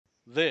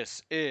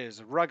This is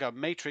Rugga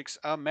Matrix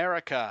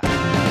America.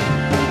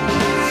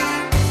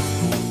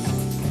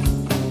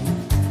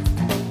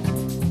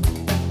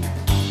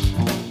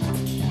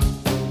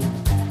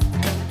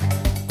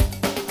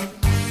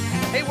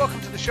 Hey, welcome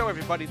to the show,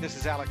 everybody. This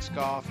is Alex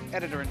Goff,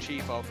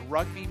 editor-in-chief of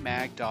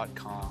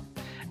RugbyMag.com.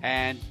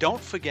 And don't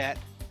forget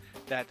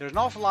that there's an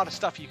awful lot of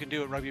stuff you can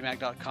do at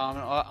RugbyMag.com.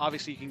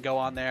 Obviously, you can go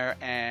on there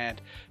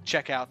and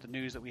check out the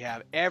news that we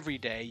have every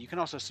day. You can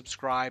also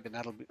subscribe, and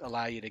that'll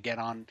allow you to get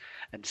on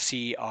and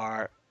see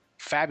our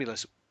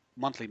fabulous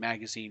monthly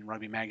magazine,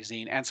 Rugby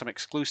Magazine, and some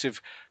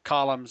exclusive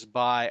columns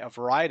by a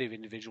variety of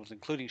individuals,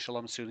 including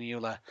Shalom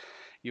Suniula,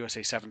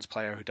 USA Sevens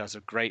player, who does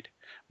a great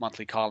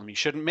monthly column you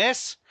shouldn't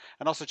miss.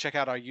 And also check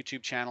out our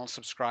YouTube channel.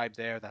 Subscribe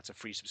there. That's a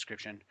free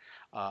subscription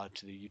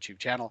to the YouTube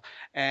channel.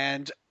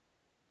 And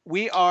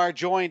we are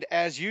joined,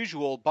 as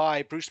usual,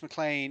 by Bruce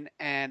McLean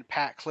and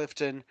Pat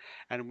Clifton,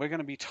 and we're going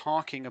to be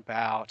talking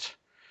about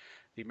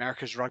the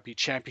America's Rugby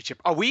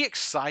Championship. Are we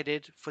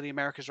excited for the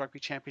America's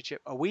Rugby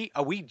Championship? Are we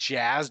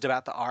jazzed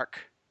about the ARC?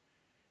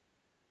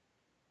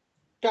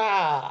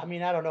 I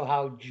mean, I don't know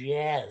how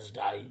jazzed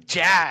I am.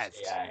 Jazz.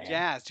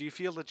 Do you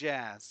feel the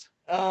jazz?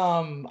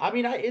 I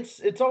mean,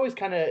 it's always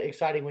kind of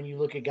exciting when you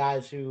look at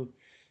guys who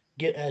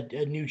get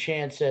a new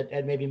chance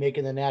at maybe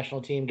making the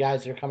national team,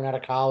 guys that are coming out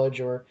of college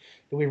or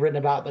that we've written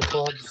about in the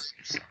clubs.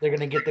 They're going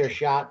to get their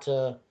shot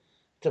to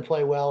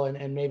play well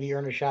and maybe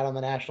earn a shot on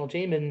the national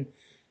team. And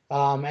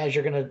as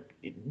you're going to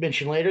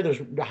mention later,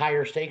 there's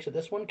higher stakes at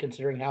this one,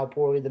 considering how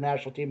poorly the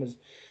national team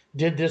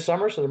did this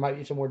summer. So there might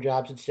be some more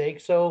jobs at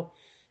stake. So,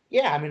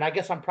 yeah, I mean, I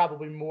guess I'm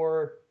probably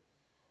more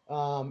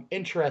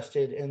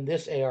interested in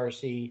this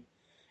ARC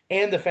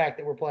and the fact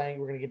that we're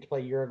going to get to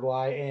play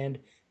Uruguay, and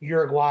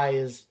Uruguay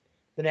is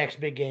the next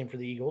big game for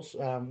the Eagles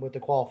with the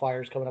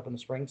qualifiers coming up in the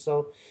spring.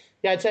 So,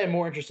 yeah, I'd say I'm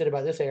more interested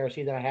about this ARC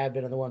than I have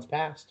been in the ones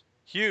past.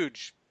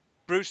 Huge.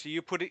 Bruce, are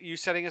you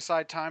setting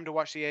aside time to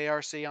watch the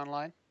ARC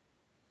online?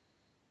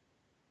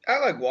 I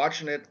like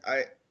watching it.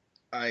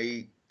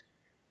 I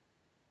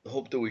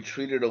hope that we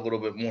treat it a little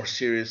bit more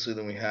seriously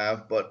than we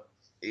have, but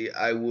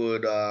I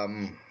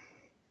wouldn't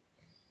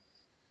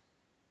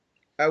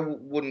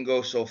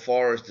go so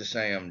far as to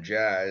say I'm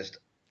jazzed.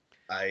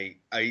 I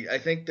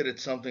think that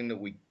it's something that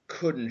we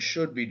could and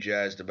should be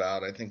jazzed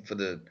about. I think for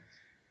the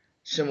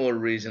similar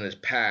reason as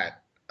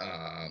Pat,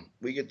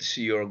 we get to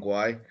see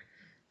Uruguay,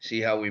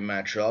 see how we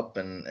match up,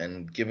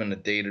 and given the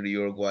date of the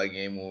Uruguay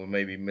game where we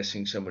may be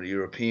missing some of the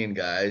European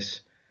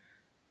guys,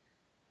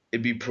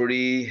 it'd be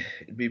pretty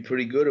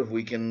good if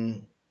we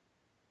can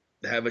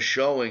have a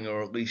showing,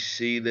 or at least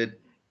see that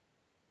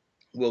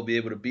we'll be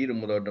able to beat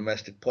them with our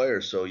domestic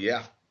players. So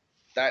yeah,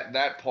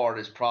 that part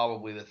is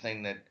probably the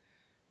thing that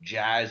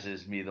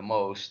jazzes me the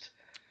most.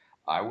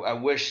 I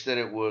wish that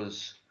it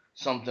was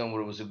something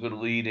where it was a good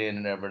lead in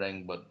and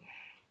everything, but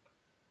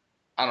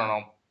I don't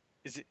know.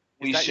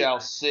 We shall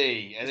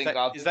see. I think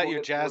is that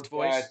your jazzed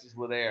voice?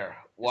 We're there.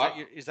 What?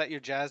 Is that your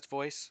jazzed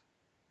voice?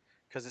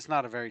 Because it's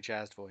not a very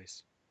jazzed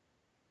voice.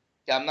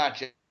 Yeah, I'm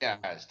not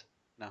jazzed.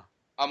 No.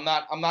 I'm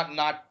not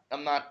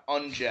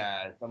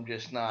unjazzed. I'm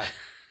just not.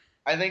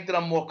 I think that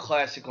I'm more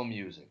classical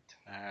music.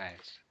 All right.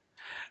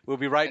 We'll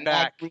be right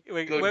back.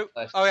 We're going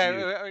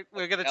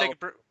to take a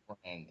break.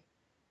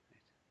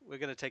 We're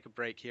going to take a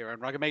break here on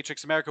Rugga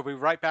Matrix America. We'll be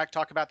right back.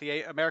 Talk about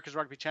the America's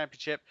Rugby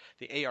Championship,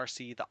 the ARC,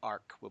 the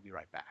ARC. We'll be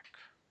right back.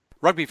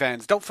 Rugby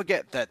fans, don't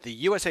forget that the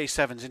USA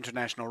Sevens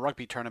International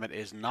Rugby Tournament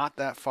is not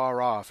that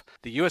far off.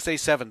 The USA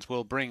Sevens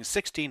will bring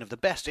 16 of the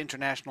best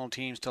international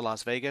teams to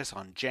Las Vegas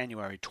on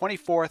January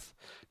 24th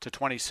to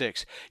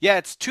 26th. Yeah,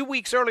 it's 2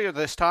 weeks earlier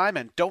this time,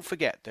 and don't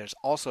forget, there's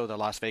also the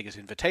Las Vegas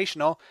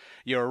Invitational.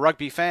 You're a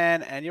rugby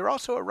fan, and you're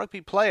also a rugby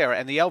player,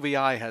 and the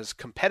LVI has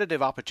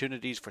competitive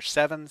opportunities for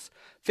sevens,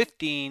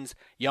 15s,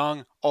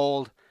 young,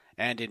 old,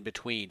 and in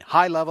between,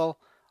 high level,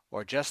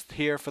 or just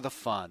here for the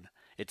fun.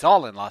 It's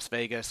all in Las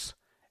Vegas.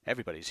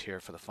 Everybody's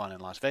here for the fun in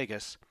Las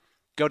Vegas.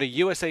 Go to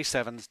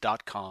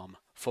USA7s.com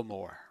for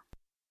more.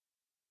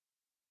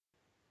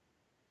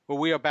 Well,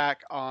 we are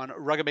back on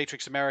Rugga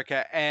Matrix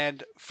America.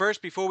 And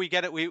first, before we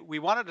get it, we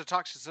wanted to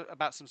talk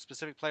about some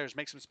specific players,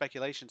 make some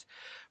speculations.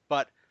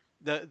 But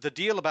the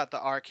deal about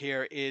the ARC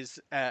here is,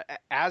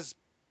 as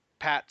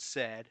Pat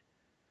said,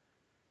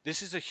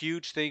 this is a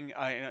huge thing.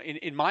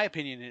 In my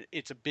opinion,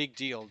 it's a big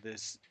deal,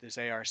 this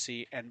ARC,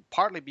 and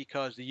partly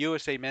because the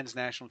USA men's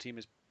national team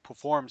is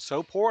performed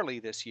so poorly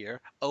this year,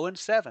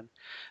 0-7,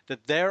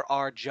 that there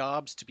are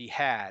jobs to be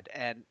had,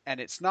 and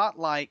it's not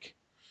like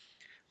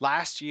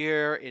last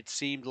year. It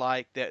seemed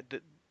like that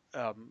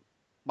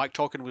Mike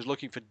Tolkien was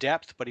looking for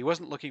depth, but he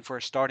wasn't looking for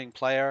a starting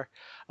player.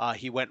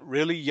 He went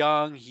really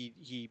young.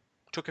 He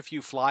took a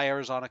few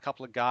flyers on a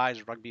couple of guys,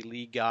 a rugby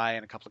league guy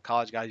and a couple of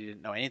college guys he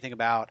didn't know anything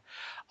about.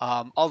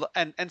 And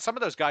some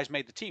of those guys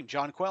made the team.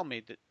 John Quell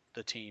made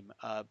the team,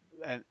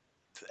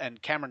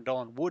 and Cameron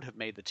Dolan would have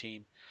made the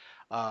team.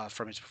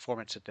 From his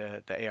performance at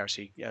the ARC.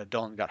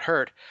 Dolan got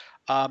hurt.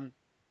 And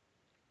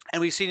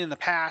we've seen in the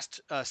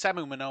past,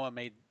 Samu Manoa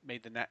made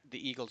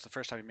the Eagles. The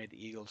first time he made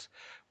the Eagles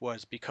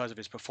was because of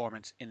his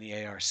performance in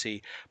the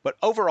ARC. But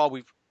overall,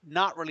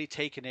 not really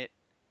taken it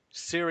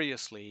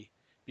seriously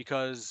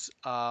because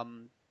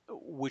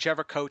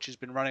whichever coach has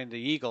been running the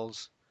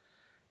Eagles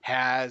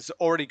has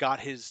already got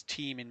his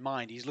team in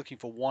mind. He's looking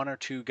for one or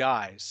two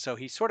guys, so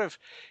he sort of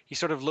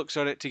looks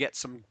at it to get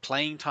some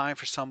playing time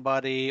for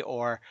somebody,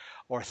 or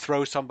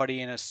throw somebody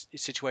in a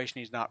situation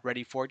he's not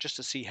ready for, just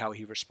to see how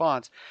he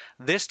responds.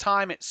 This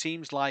time it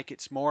seems like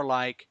it's more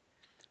like,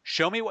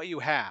 show me what you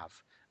have.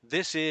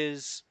 We're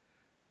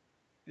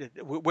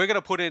going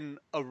to put in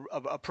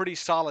a pretty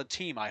solid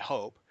team, I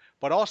hope,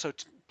 but also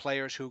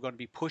players who are going to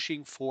be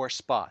pushing for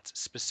spots,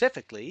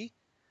 specifically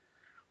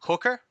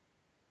hooker,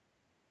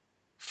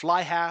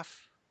 fly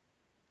half,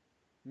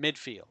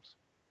 midfield.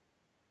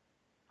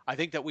 I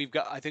think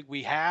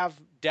we have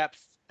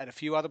depth at a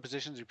few other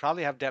positions. We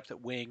probably have depth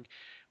at wing.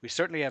 We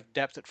certainly have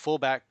depth at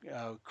fullback.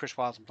 Chris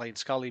Wilson playing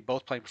Scully,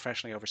 both playing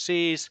professionally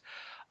overseas.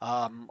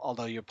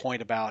 Although your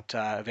point about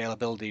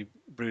availability,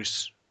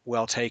 Bruce,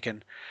 well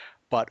taken.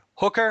 But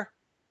hooker,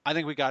 I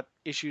think we got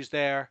issues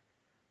there.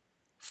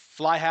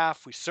 Fly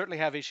half, we certainly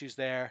have issues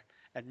there.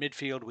 And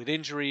midfield, with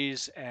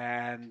injuries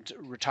and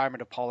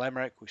retirement of Paul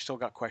Emmerich, we've still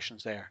got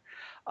questions there.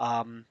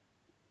 I'd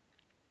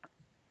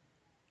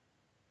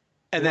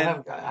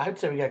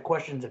say we got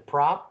questions at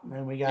prop,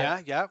 and we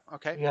got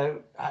okay.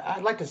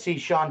 I'd like to see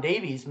Sean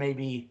Davies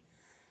maybe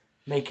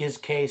make his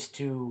case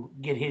to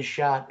get his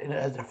shot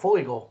as a full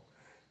Eagle.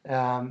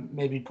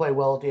 Maybe play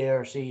well at the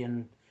ARC,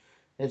 and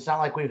it's not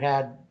like we've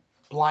had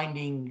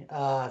blinding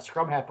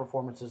scrum half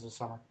performances this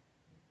summer.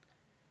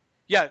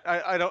 Yeah,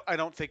 I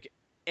don't think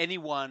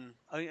anyone,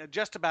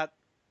 just about,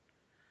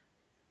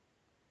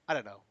 I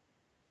don't know,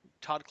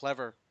 Todd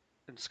Clever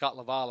and Scott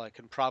Lavala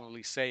can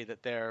probably say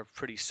that they're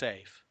pretty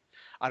safe.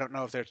 I don't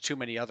know if there's too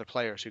many other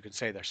players who can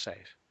say they're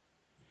safe.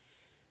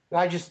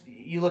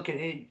 You look at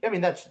it, I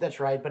mean, that's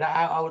right, but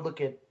I would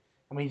look at,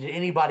 I mean, did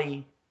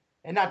anybody,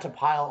 and not to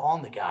pile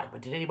on the guy,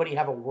 but did anybody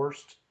have a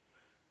worse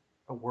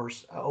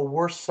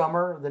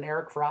summer than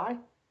Eric Fry?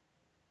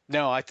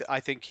 No, I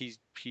think he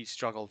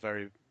struggled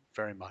very,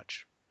 very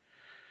much.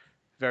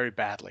 Very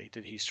badly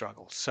did he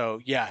struggle. So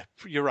yeah,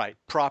 you're right.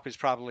 Prop is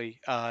probably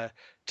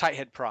tight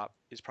head prop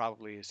is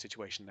probably a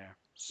situation there.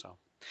 So,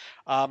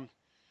 all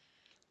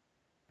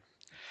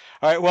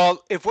right.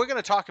 Well, if we're going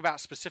to talk about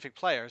specific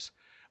players,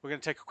 we're going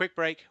to take a quick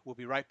break. We'll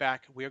be right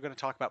back. We are going to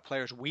talk about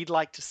players we'd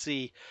like to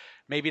see,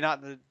 maybe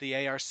not in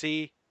the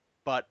ARC,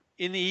 but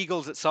in the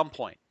Eagles at some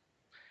point.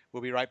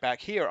 We'll be right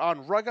back here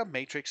on Rugga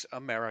Matrix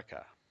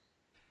America.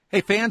 Hey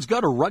fans, go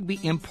to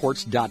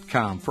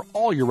rugbyimports.com for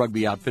all your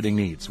rugby outfitting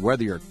needs.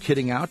 Whether you're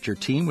kitting out your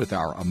team with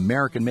our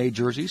American-made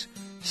jerseys,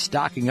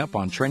 stocking up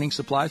on training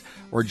supplies,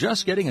 or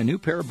just getting a new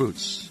pair of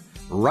boots,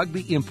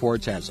 Rugby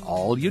Imports has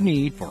all you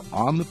need for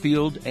on the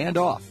field and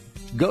off.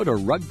 Go to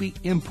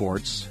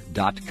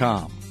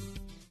rugbyimports.com.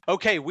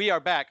 Okay, we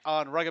are back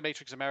on Rugga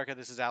Matrix America.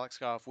 This is Alex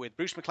Goff with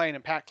Bruce McLean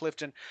and Pat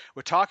Clifton.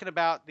 We're talking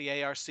about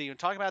the ARC. We're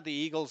talking about the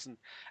Eagles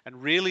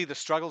and really the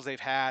struggles they've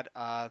had.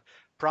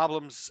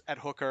 Problems at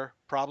hooker,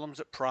 problems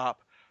at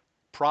prop,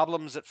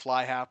 problems at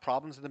fly half,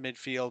 problems in the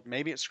midfield,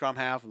 maybe at scrum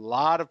half. A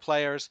lot of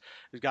players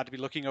who've got to be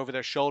looking over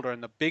their shoulder.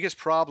 And the biggest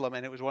problem,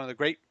 and it was one of the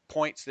great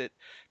points that,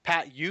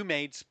 Pat, you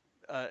made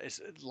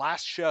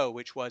last show,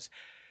 which was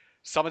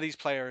some of these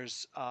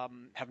players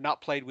have not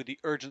played with the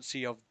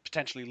urgency of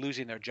potentially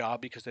losing their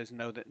job because there's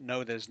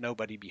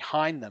nobody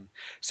behind them.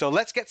 So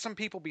let's get some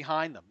people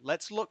behind them.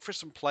 Let's look for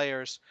some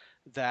players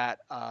that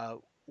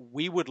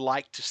we would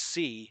like to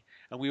see,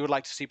 and we would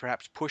like to see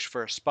perhaps push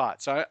for a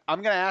spot. So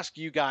I'm going to ask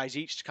you guys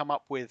each to come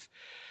up with,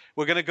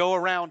 we're going to go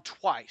around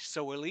twice.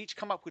 So we'll each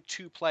come up with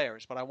two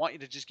players, but I want you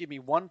to just give me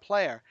one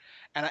player.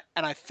 And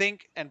I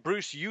think, and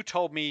Bruce, you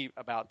told me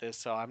about this,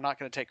 so I'm not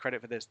going to take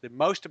credit for this. The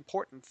most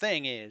important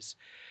thing is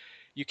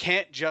you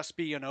can't just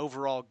be an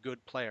overall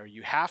good player.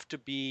 You have to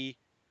be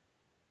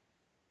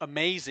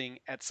amazing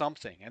at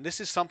something. And this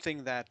is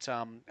something that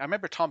I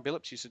remember Tom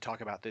Billups used to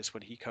talk about this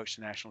when he coached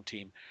the national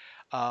team.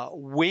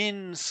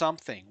 Win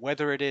something,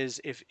 whether it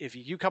is if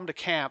you come to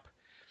camp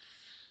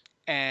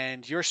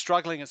and you're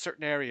struggling in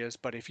certain areas,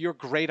 but if you're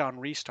great on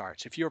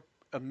restarts, if you're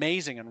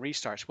amazing on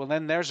restarts, well,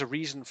 then there's a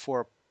reason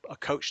for a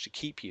coach to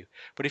keep you.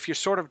 But if you're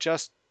sort of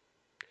just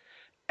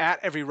at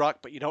every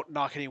ruck, but you don't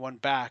knock anyone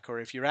back, or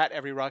if you're at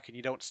every ruck and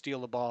you don't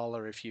steal the ball,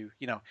 or if you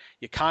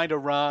kind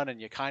of run and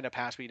you kind of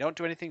pass, but you don't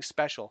do anything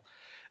special,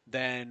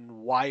 then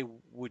why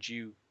would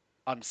you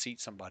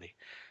unseat somebody?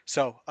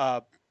 So,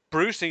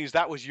 Bruce, since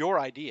that was your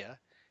idea,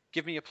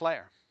 give me a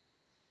player.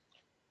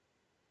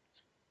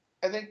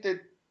 I think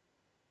that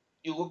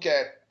you look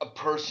at a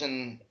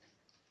person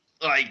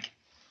like,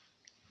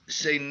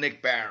 say,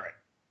 Nick Barrett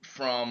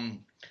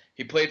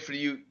he played for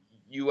the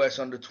U.S.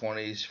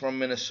 under-20s from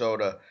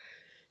Minnesota.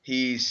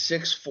 He's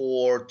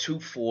 6'4",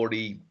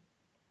 240.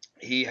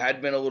 He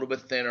had been a little bit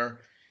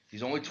thinner.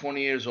 He's only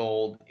 20 years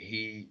old.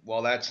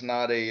 While that's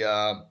not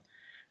the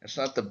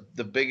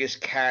biggest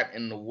cat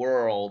in the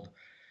world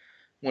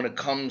when it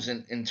comes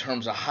in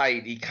terms of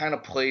height, he kind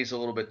of plays a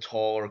little bit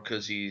taller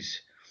because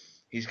he's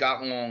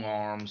got long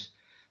arms.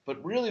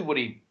 But really what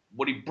he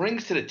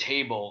brings to the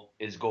table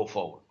is go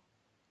forward.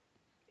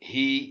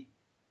 he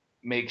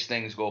makes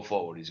things go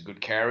forward. He's a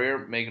good carrier,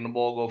 making the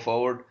ball go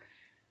forward,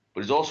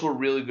 but he's also a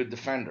really good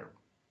defender,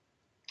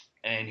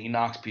 and he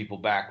knocks people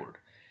backward.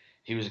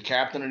 He was a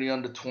captain of the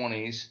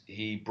under-20s.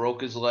 He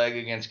broke his leg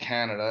against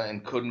Canada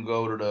and couldn't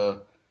go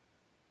to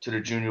the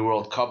Junior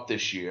World Cup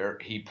this year.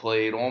 He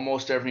played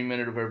almost every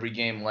minute of every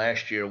game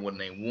last year when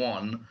they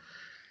won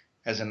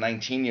as a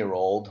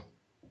 19-year-old.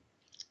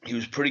 He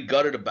was pretty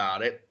gutted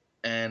about it,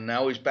 and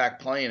now he's back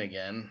playing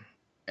again,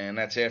 and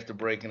that's after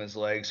breaking his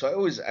leg.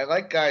 So I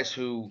like guys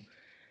who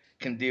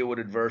can deal with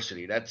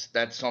adversity. That's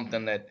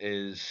something that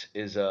is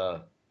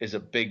a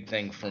big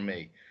thing for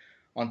me.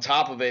 On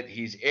top of it,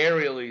 he's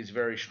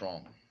very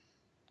strong.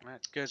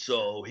 That's good.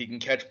 So he can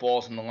catch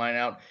balls from the line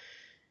out.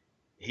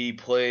 He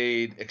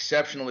played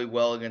exceptionally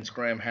well against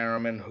Graham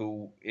Harriman,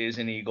 who is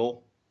an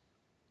Eagle.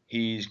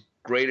 He's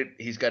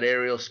got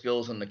aerial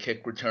skills in the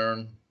kick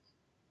return.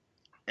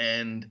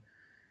 And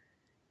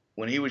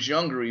when he was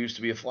younger, he used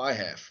to be a fly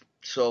half.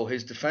 So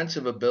his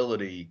defensive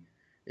ability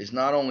is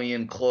not only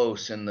in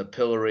close in the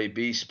pillar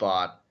A-B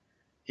spot,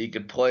 he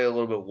could play a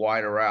little bit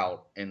wider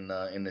out in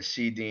the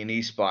C, D, and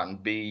E spot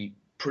and be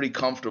pretty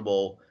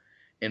comfortable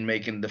in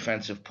making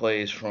defensive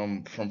plays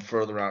from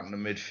further out in the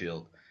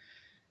midfield.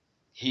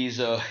 He's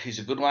a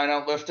good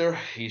line-out lifter.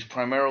 He's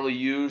primarily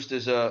used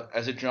as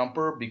a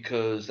jumper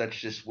because that's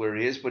just where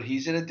he is. But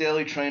he's in a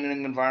daily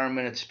training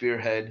environment at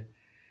Spearhead.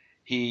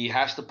 He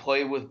has to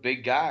play with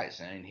big guys,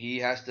 and he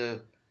has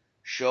to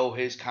show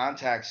his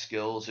contact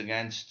skills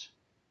against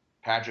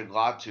Patrick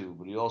Latu.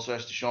 But he also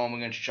has to show them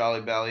against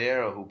Charlie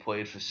Baliero, who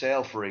played for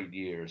Sale for 8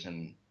 years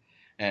and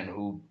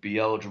who be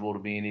eligible to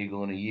be an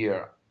Eagle in a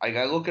year.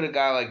 I look at a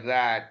guy like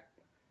that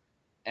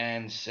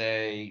and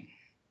say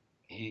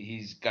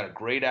he's got a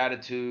great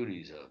attitude.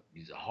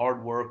 He's a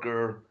hard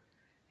worker.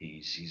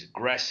 He's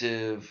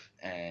aggressive,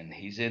 and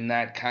he's in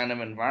that kind of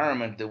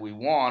environment that we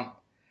want.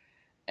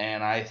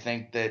 And I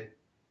think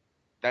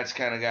that's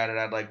kind of guy that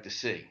I'd like to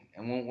see.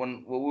 And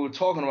when what we were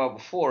talking about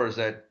before is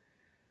that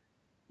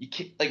you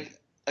can't, like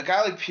a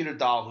guy like Peter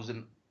Dahl, who's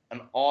an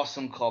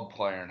awesome club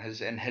player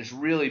and has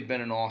really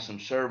been an awesome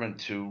servant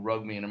to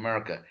rugby in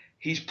America.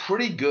 He's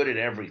pretty good at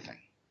everything.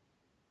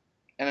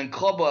 And in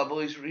club level,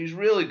 he's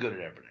really good at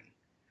everything.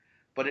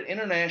 But at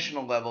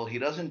international level, he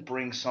doesn't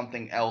bring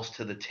something else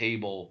to the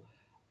table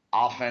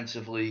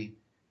offensively,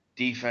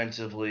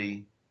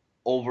 defensively,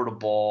 over the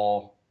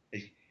ball.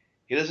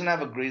 He doesn't have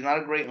he's not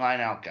a great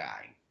line-out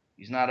guy.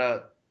 He's not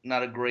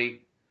a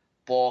great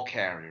ball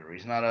carrier.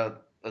 He's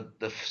not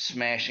the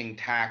smashing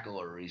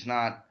tackler. He's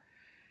not.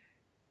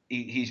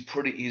 He's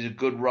a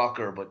good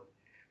rucker, but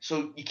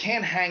so you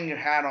can't hang your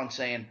hat on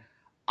saying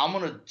I'm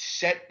gonna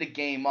set the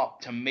game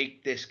up to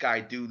make this guy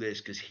do this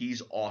because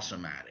he's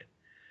awesome at it.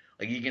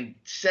 Like you can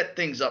set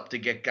things up to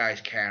get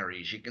guys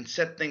carries. You can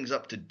set things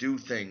up to do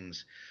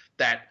things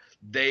that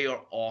they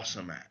are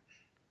awesome at.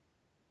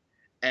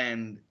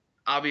 And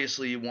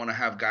obviously you want to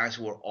have guys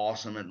who are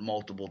awesome at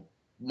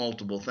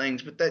multiple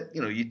things, but that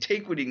you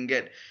take what you can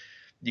get.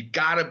 You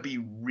gotta be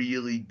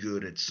really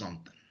good at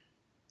something.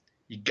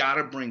 You got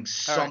to bring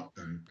something.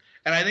 Right.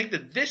 And I think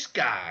that this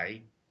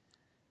guy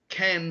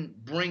can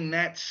bring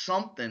that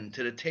something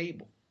to the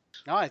table.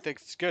 No, I think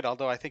it's good,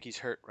 although I think he's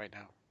hurt right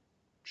now.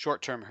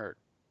 Short-term hurt.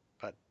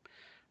 But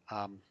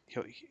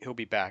he'll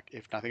be back,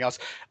 if nothing else.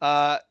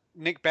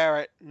 Nick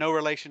Barrett, no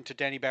relation to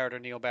Danny Barrett or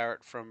Neil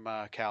Barrett from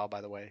Cal, by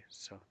the way.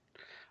 So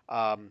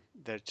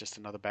there's just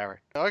another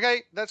Barrett.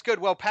 Okay, that's good.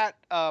 Well, Pat,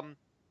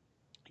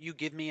 you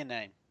give me a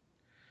name.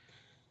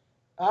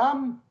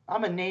 I'm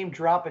a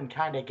name-dropping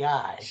kind of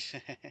guy.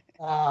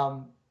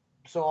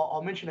 So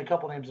I'll mention a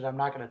couple names that I'm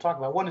not going to talk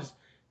about. One is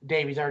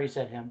Dave. He's already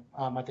said him.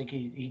 I think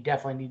he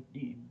definitely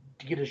needs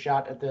to get a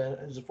shot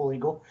as a full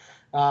Eagle.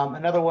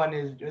 Another one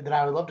is that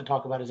I would love to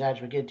talk about is Adge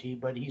McGinty,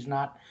 but he's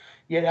not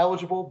yet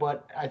eligible.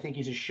 But I think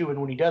he's a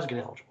shoo-in when he does get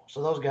eligible.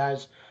 So those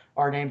guys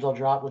are names I'll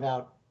drop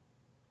without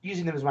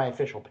using them as my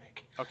official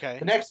pick. Okay.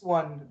 The next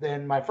one,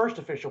 then my first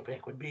official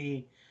pick would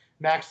be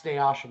Max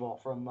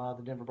Deasheval from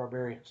the Denver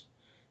Barbarians.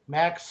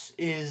 Max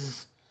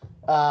is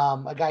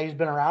a guy who's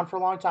been around for a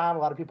long time. A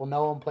lot of people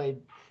know him, played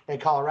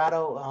at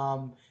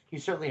Colorado. He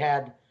certainly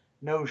had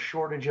no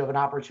shortage of an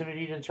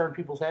opportunity to turn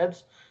people's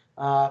heads.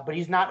 But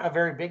he's not a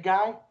very big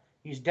guy.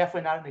 He's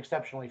definitely not an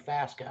exceptionally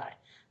fast guy.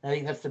 And I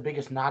think that's the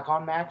biggest knock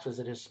on Max is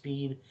that his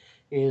speed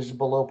is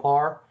below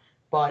par.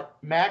 But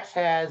Max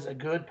has a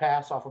good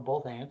pass off of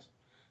both hands.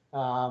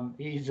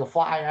 He's a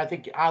fly. I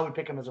think I would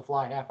pick him as a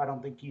fly half. I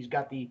don't think he's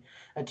got the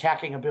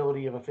attacking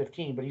ability of a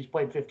 15, but he's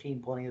played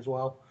 15 plenty as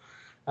well.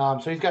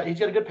 So he's got a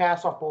good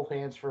pass off both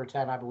hands for a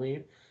 10, I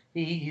believe.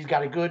 He's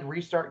got a good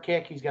restart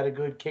kick. He's got a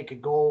good kick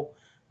at goal.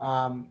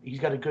 He's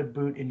got a good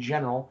boot in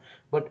general.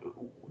 But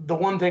the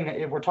one thing that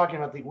if we're talking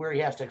about where he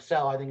has to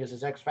excel, I think is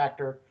his X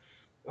factor.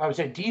 I would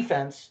say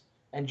defense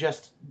and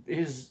just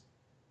his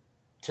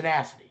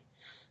tenacity.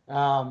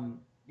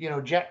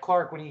 Jack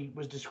Clark, when he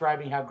was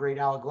describing how great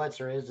Alec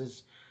Gletzer is,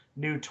 his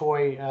new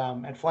toy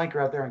at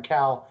flanker out there in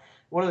Cal,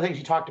 one of the things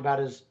he talked about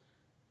is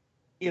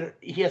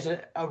he has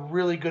a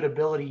really good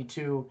ability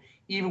to,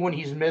 even when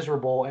he's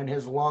miserable and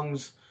his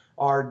lungs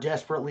are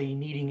desperately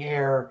needing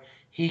air,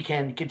 he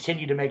can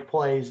continue to make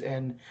plays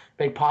and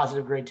make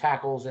positive, great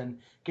tackles and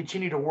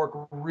continue to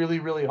work really,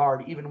 really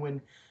hard, even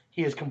when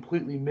he is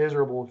completely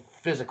miserable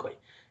physically.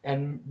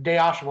 And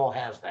Deashval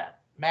has that.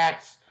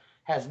 Max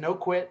has no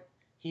quit.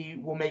 He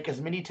will make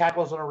as many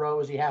tackles in a row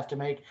as he has to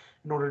make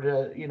in order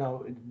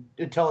to,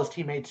 until his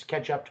teammates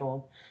catch up to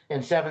him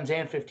in 7s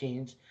and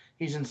 15s.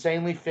 He's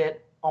insanely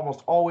fit,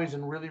 almost always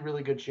in really,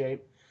 really good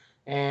shape.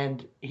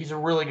 And he's a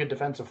really good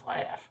defensive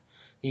fly half.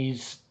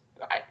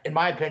 In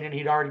my opinion,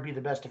 he'd already be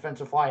the best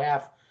defensive fly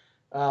half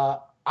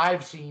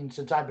I've seen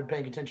since I've been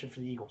paying attention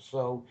for the Eagles.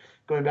 So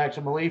going back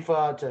to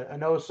Malifa, to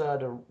Enosa,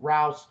 to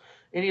Rouse,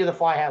 any of the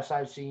fly halves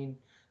I've seen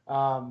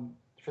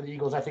for the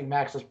Eagles, I think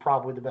Max is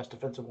probably the best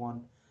defensive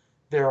one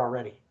there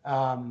already.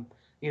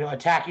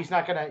 Attack, he's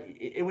not going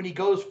to – when he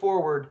goes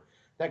forward,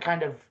 that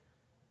kind of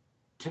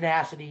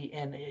tenacity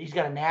and he's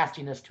got a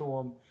nastiness to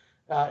him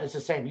is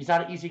the same. He's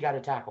not an easy guy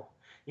to tackle.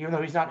 Even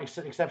though he's not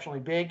exceptionally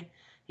big,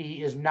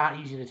 he is not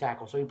easy to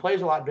tackle. So he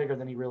plays a lot bigger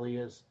than he really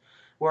is.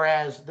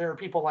 Whereas there are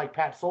people like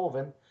Pat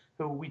Sullivan,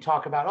 who we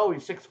talk about,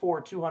 he's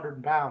 6'4",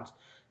 200 pounds.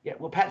 Yeah,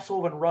 well, Pat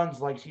Sullivan runs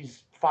like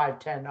he's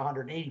 5'10",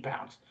 180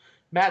 pounds.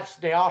 Matt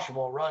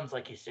Deashval runs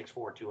like he's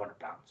 6'4", 200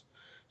 pounds.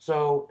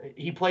 So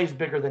he plays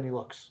bigger than he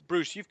looks.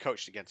 Bruce, you've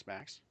coached against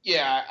Max.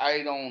 Yeah,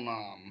 I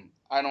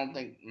don't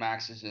think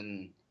Max is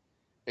an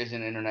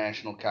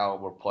international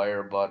caliber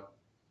player, but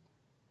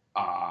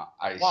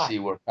I see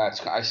where Pat's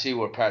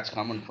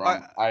coming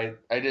from. I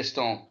just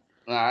don't.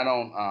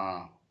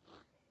 I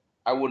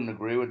wouldn't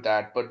agree with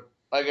that. But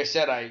like I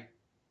said,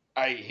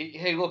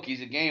 hey, look,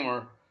 he's a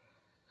gamer,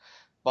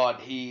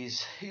 but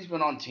he's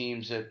been on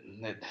teams that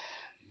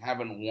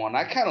haven't won.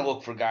 I kind of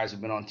look for guys who've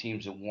been on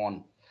teams that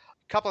won.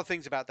 A couple of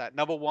things about that.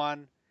 Number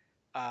one,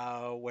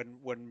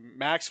 when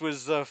Max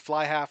was the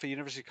fly half at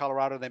University of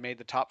Colorado, they made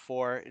the top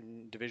 4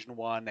 in Division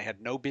I. They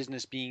had no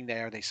business being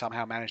there. They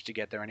somehow managed to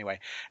get there anyway.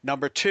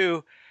 Number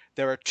two,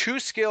 there are 2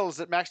 skills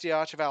that Max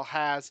Deashval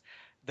has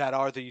that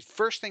are the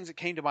first things that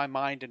came to my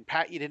mind. And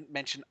Pat, you didn't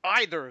mention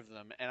either of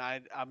them,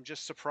 and I'm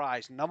just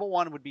surprised. Number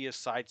one would be his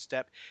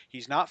sidestep.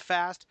 He's not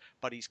fast,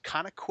 but he's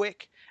kind of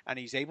quick, and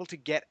he's able to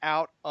get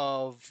out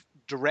of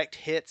direct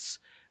hits,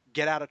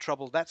 get out of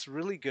trouble. That's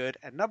really good.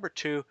 And number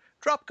 2,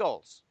 drop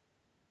goals.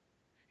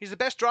 He's the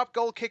best drop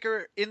goal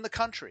kicker in the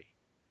country,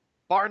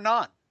 bar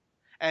none,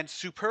 and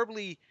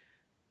superbly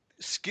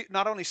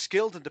not only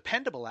skilled and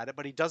dependable at it,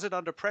 but he does it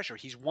under pressure.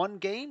 He's won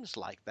games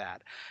like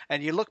that.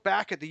 And you look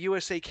back at the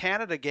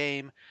USA-Canada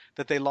game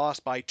that they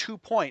lost by 2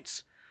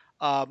 points.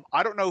 I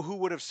don't know who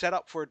would have set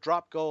up for a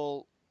drop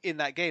goal in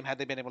that game had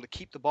they been able to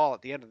keep the ball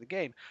at the end of the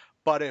game.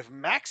 But if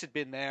Max had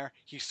been there,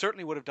 he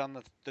certainly would have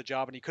done the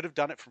job, and he could have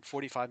done it from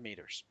 45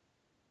 meters.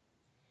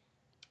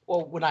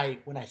 Well, when I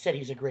said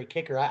he's a great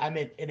kicker, I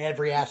meant in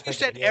every aspect.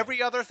 You said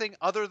every other thing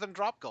other than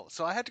drop goals,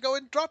 so I had to go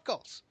in drop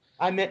goals.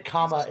 I meant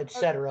comma,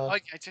 etc.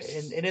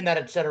 And in that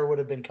etc. would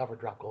have been covered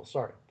drop goals.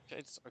 Sorry.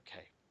 It's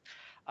okay.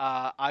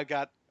 I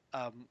got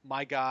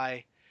my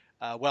guy.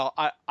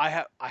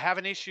 I have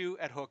an issue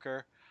at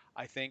hooker.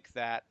 I think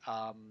that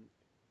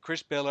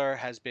Chris Biller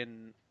has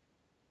been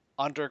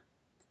under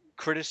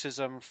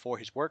criticism for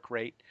his work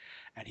rate,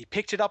 and he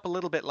picked it up a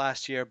little bit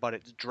last year, but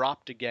it's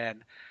dropped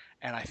again.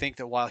 And I think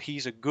that while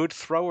he's a good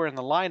thrower in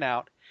the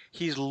lineout,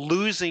 he's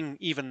losing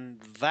even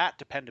that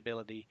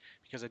dependability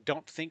because I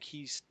don't think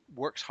he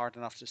works hard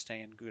enough to stay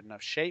in good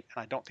enough shape,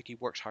 and I don't think he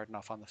works hard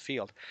enough on the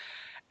field.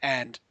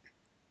 And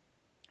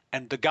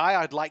the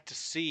guy I'd like to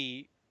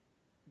see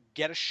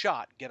get a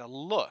shot, get a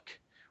look,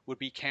 would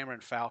be Cameron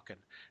Falcon.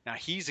 Now,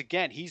 he's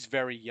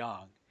very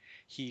young.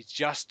 He's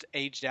just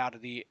aged out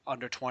of the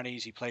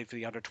under-20s. He played for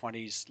the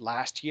under-20s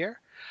last year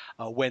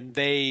when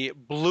they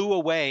blew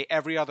away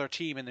every other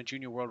team in the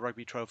Junior World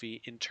Rugby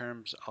Trophy in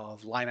terms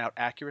of line-out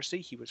accuracy.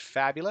 He was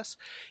fabulous.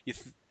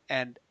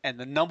 And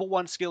the number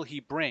one skill he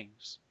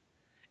brings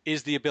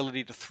is the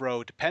ability to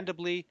throw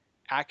dependably,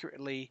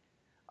 accurately,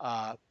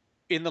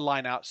 in the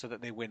line out so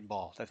that they win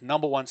ball. That's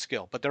number one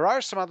skill. But there are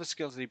some other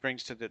skills that he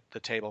brings to the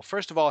table.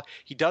 First of all,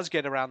 he does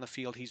get around the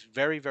field. He's a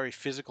very, very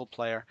physical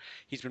player.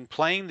 He's been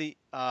playing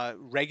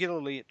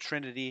regularly at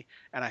Trinity,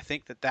 and I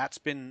think that's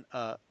been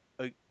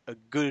a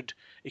good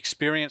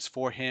experience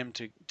for him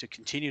to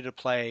continue to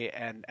play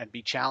and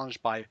be challenged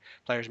by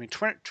players. I mean,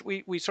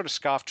 we sort of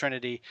scoff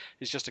Trinity.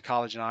 It's just a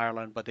college in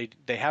Ireland, but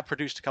they have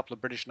produced a couple of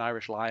British and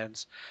Irish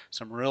Lions,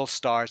 some real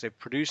stars. They've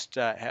produced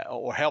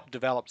or helped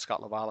develop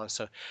Scott Lavala.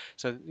 So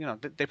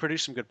they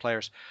produce some good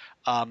players.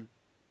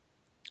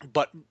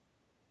 But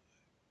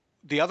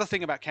the other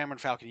thing about Cameron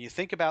Falcon, you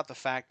think about the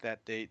fact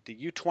that the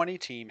U20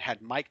 team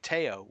had Mike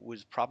Teo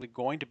was probably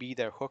going to be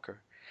their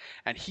hooker,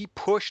 and he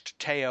pushed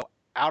Teo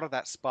out of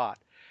that spot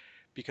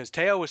because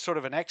Teo was sort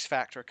of an X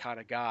factor kind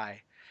of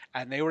guy,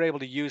 and they were able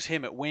to use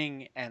him at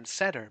wing and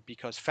center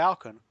because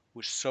Falcon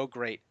was so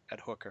great at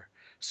hooker.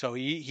 So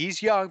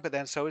he's young, but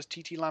then so is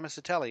TT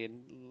Lamacitelli,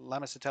 and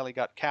Lamacitelli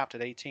got capped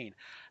at 18,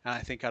 and I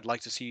think I'd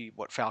like to see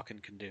what Falcon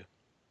can do.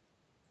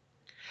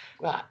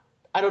 Well,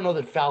 I don't know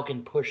that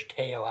Falcon pushed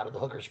Teo out of the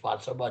hooker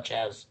spot so much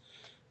as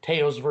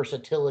Teo's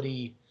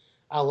versatility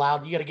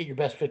allowed. You got to get your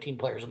best 15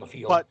 players on the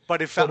field.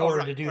 But if so in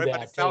order to do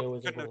that, if Teo Falcon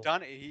was couldn't able have to.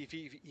 done it,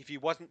 if he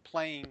wasn't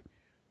playing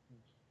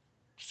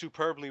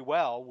superbly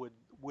well,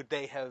 would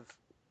they have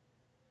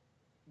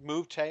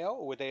moved Teo,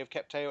 or would they have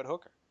kept Teo at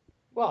hooker?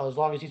 Well, as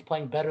long as he's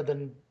playing better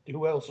than who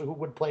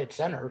would play at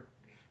center,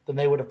 then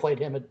they would have played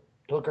him at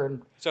hooker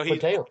and So put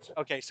Teo.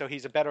 okay. So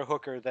he's a better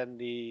hooker than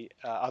the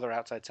other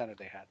outside center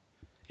they had.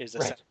 Is the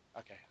Right. center.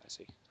 Okay, I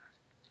see.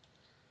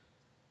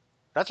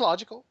 That's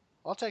logical.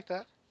 I'll take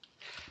that.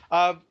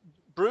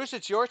 Bruce,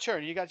 it's your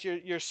turn. You got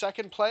your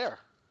second player.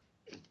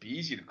 It'd be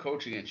easy to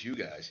coach against you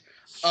guys.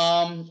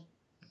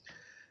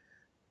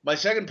 My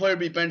second player would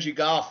be Benji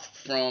Goff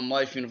from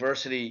Life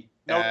University.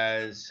 Nope.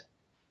 As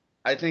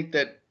I think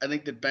that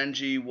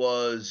Benji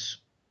was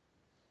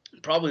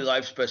probably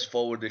Life's best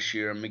forward this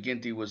year.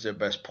 McGinty was their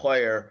best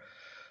player,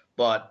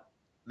 but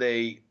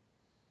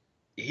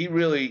he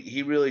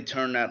really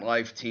turned that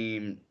Life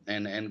team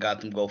and got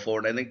them go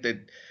forward. I think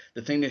that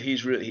the thing that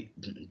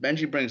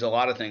Benji brings a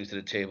lot of things to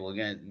the table.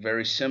 Again,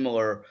 very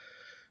similar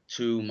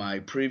to my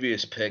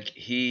previous pick.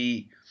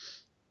 He's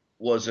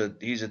a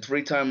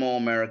 3-time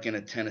All-American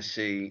at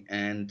Tennessee,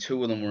 and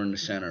 2 of them were in the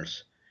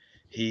centers.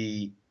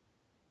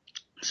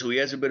 So he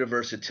has a bit of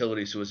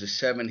versatility. So as a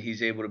 7,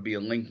 he's able to be a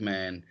link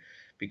man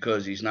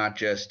because he's not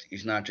just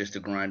a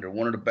grinder.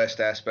 One of the best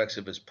aspects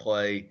of his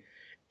play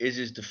is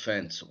his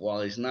defense.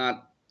 While he's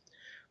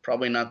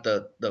probably not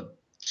the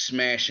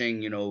smashing,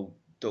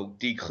 the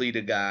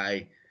decleated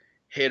guy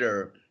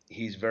hitter,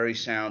 he's very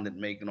sound at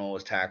making all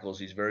his tackles.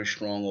 He's very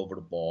strong over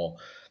the ball.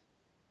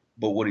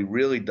 But what he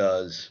really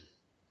does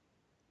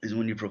is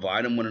when you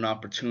provide him with an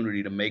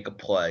opportunity to make a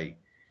play,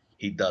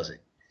 he does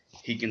it.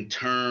 He can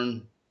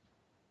turn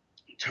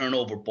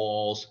over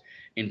balls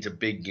into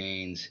big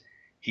gains.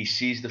 He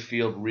sees the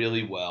field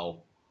really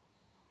well.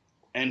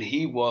 And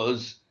he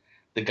was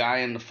the guy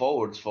in the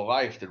forwards for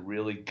Life that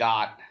really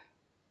got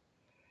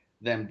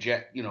them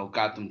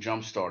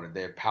jump started.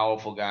 They have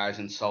powerful guys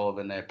in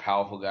Sullivan, they have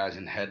powerful guys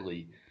in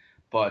Headley,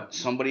 but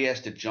somebody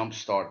has to jump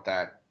start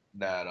that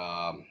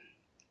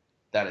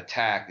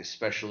attack,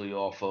 especially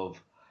off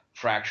of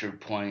fractured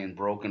play and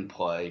broken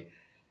play.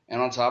 And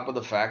on top of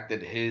the fact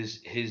that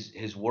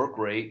his work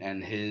rate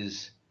and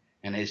his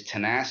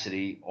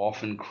tenacity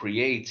often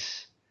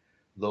creates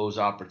those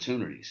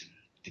opportunities.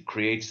 He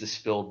creates the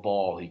spilled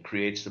ball. He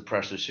creates the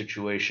pressure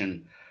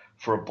situation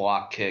for a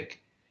block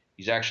kick.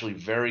 He's actually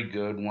very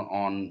good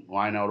on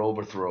line-out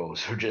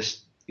overthrows or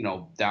just,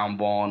 down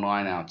ball and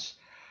line-outs.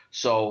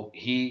 So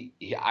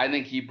I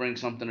think he brings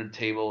something to the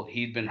table.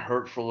 He'd been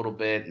hurt for a little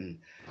bit, and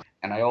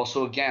I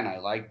also, again, I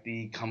like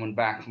the coming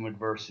back from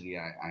adversity.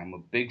 I'm a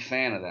big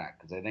fan of that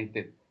because I think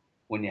that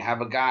when you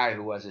have a guy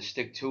who has a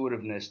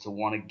stick-to-itiveness to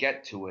want to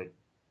get to it,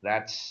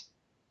 that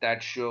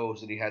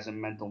shows that he has a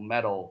mental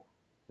mettle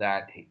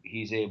that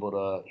he's able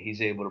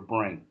to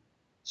bring.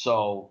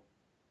 So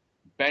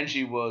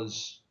Benji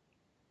was,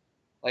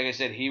 like I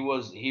said, he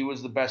was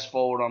the best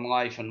forward on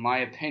Life in my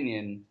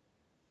opinion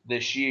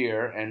this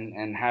year,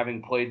 and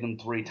having played them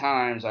 3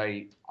 times,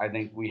 I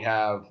think we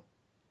have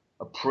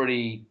a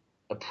pretty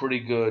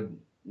good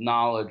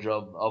knowledge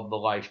of the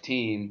Life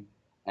team,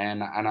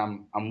 and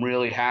I'm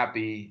really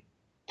happy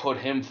put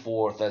him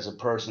forth as a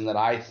person that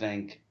I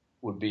think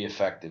would be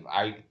effective.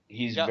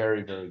 He's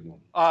very, very good.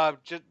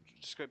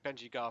 Just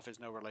Benji Goff is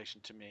no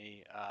relation to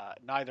me.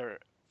 Neither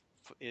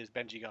is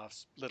Benji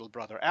Goff's little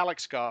brother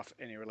Alex Goff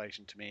any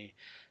relation to me.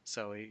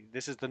 So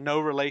this is the no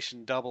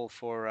relation double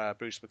for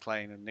Bruce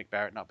McLean and Nick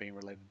Barrett not being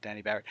related to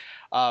Danny Barrett.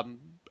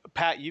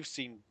 Pat, you've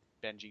seen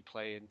Benji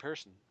play in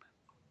person.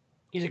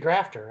 He's a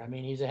grafter. I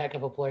mean, he's a heck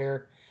of a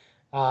player.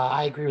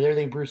 I agree with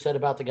everything Bruce said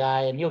about the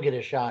guy, and he'll get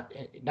his shot.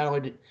 Not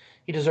only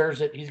he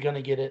deserves it, he's going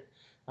to get it.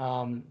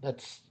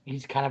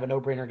 He's kind of a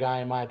no-brainer guy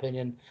in my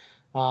opinion.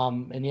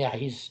 And yeah,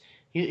 he's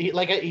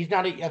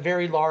not a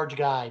very large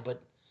guy,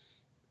 but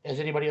as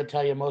anybody will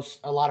tell you,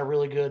 a lot of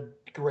really good,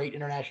 great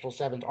international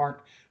 7s aren't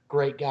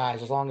great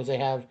guys. As long as they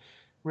have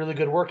really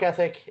good work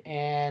ethic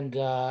and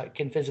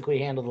can physically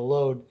handle the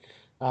load,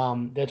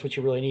 that's what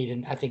you really need.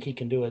 And I think he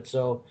can do it.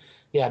 So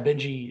yeah,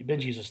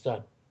 Benji's a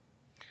stud.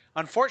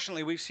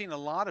 Unfortunately, we've seen a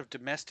lot of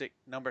domestic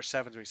number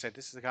 7s. We say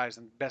this is the guy's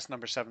the best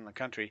number 7 in the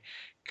country.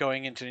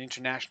 Going into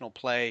international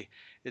play,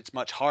 it's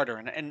much harder,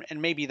 and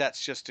maybe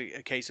that's just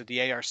a case of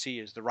the ARC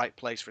is the right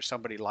place for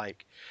somebody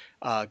like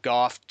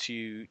Goff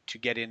to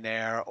get in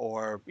there,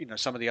 or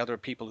some of the other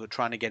people who are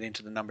trying to get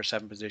into the number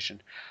 7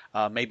 position.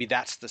 Maybe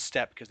that's the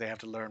step because they have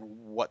to learn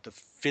what the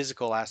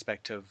physical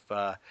aspect of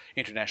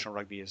international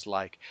rugby is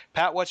like.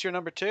 Pat, what's your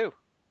number 2?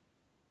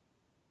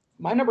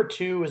 My number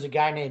 2 is a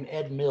guy named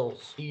Ed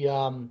Mills. He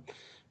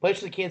plays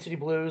for the Kansas City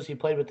Blues. He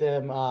played with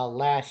them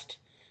last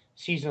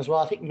season as well.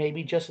 I think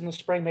maybe just in the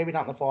spring, maybe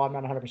not in the fall. I'm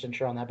not 100%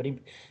 sure on that. But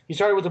he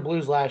started with the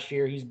Blues last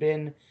year. He's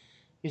an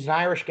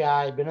Irish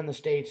guy, been in the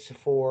States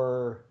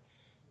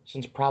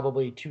since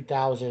probably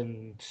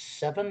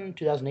 2007,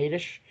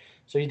 2008-ish.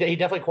 So he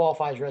definitely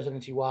qualifies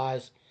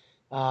residency-wise.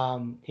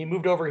 He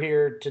moved over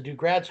here to do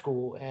grad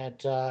school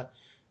at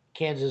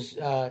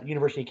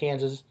University of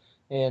Kansas,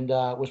 and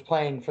was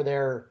playing for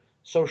their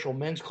social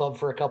men's club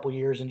for a couple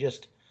years and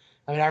just,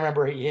 I mean, I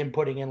remember him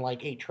putting in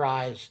like 8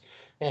 tries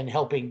and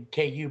helping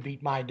KU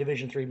beat my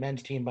Division III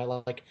men's team by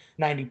like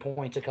 90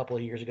 points a couple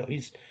of years ago.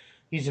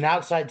 He's an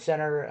outside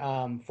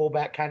center,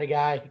 fullback kind of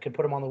guy. You could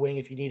put him on the wing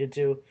if you needed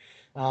to.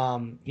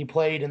 He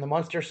played in the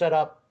Munster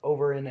setup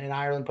over in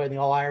Ireland, played in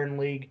the All Ireland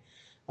League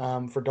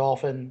for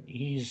Dolphin.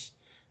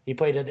 He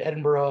played at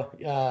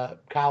Edinburgh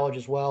College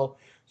as well,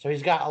 so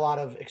he's got a lot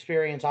of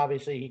experience.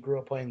 Obviously, he grew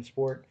up playing the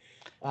sport,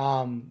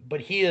 but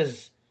he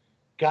has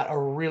got a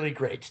really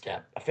great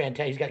step.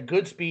 He's got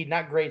good speed,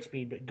 not great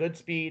speed, but good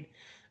speed.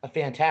 A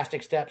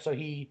fantastic step, so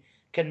he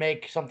can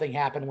make something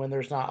happen when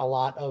there's not a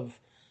lot of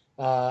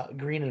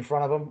green in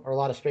front of him or a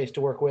lot of space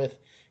to work with.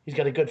 He's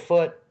got a good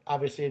foot,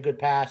 obviously a good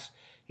pass.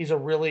 He's a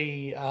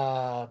really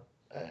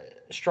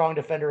strong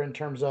defender in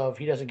terms of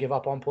he doesn't give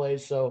up on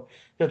plays, so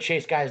he'll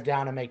chase guys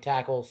down and make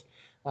tackles.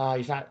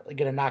 He's not going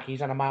to knock.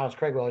 He's not a Miles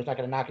Craigwell. He's not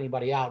going to knock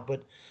anybody out.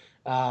 But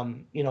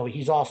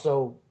he's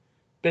also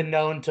been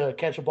known to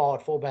catch a ball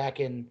at fullback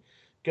and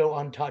go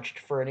untouched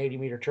for an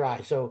 80-meter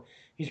try. So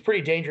he's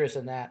pretty dangerous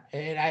in that.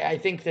 And I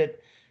think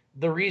that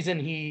the reason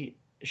he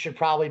should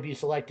probably be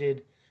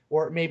selected,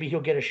 or maybe he'll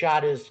get a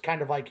shot, is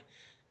kind of like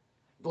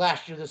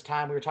last year this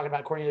time we were talking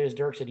about Cornelius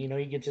Dirksen.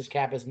 He gets his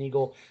cap as an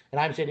Eagle, and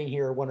I'm sitting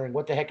here wondering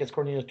what the heck is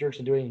Cornelius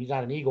Dirksen doing? He's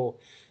not an Eagle.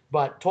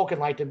 But Tolkien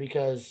liked him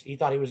because he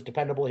thought he was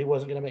dependable. He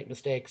wasn't going to make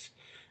mistakes.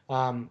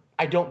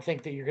 I don't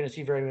think that you're going to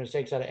see very many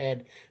mistakes out of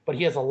Ed, but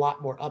he has a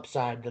lot more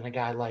upside than a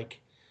guy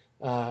like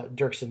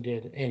Dirksen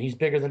did. And he's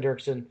bigger than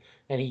Dirksen,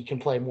 and he can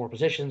play more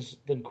positions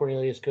than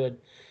Cornelius could.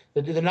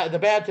 The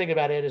bad thing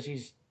about Ed is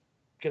he's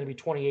going to be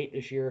 28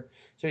 this year,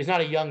 so he's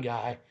not a young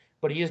guy,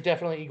 but he is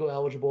definitely Eagle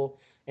eligible.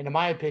 And in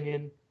my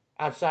opinion,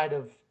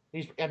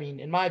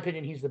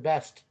 he's the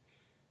best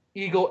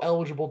Eagle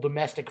eligible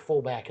domestic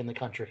fullback in the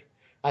country.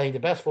 I think the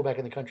best fullback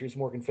in the country is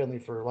Morgan Finley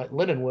for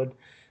Lindenwood,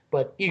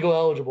 but Eagle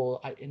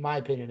eligible, in my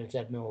opinion, it's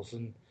Ed Mills.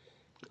 And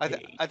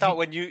I thought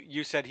when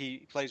you said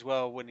he plays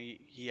well when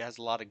he has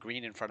a lot of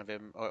green in front of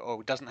him,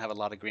 or doesn't have a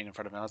lot of green in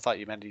front of him, I thought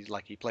you meant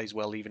he plays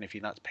well even if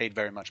he's not paid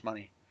very much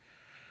money.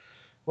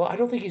 Well, I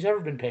don't think he's ever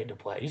been paid to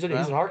play. He's an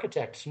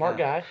architect, smart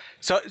guy.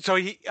 So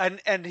he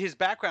and his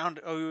background.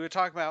 We were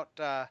talking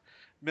about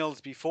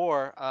Mills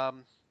before.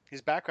 His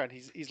background.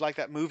 He's like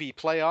that movie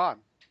Play On,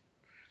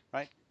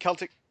 right?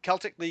 Celtic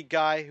League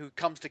guy who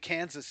comes to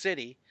Kansas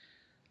City,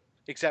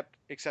 except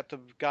the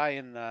guy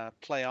in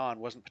Play On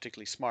wasn't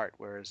particularly smart,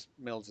 whereas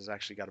Mills has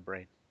actually got a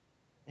brain.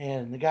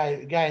 And the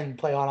guy in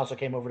Play On also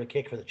came over to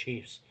kick for the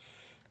Chiefs.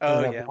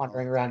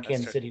 Wandering around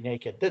Kansas City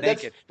naked.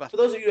 Naked. For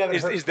those of you who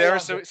haven't heard, is there a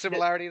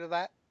similarity to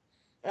that?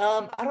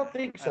 I don't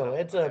think so.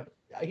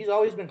 He's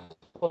always been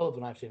clothed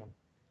when I've seen him.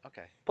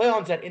 Okay. Play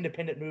On's that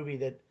independent movie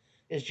that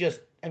is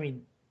just,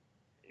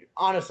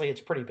 honestly,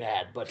 it's pretty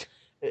bad, but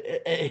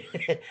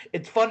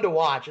it's fun to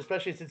watch,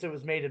 especially since it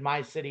was made in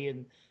my city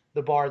and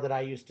the bar that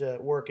I used to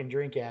work and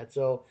drink at.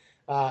 So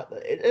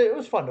it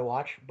was fun to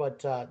watch,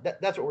 but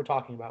that's what we're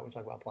talking about when we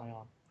talk about Play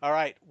On. All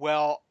right.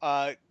 Well,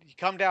 you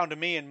come down to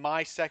me and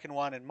my second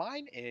one, and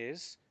mine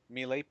is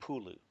Mile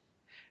Pulu.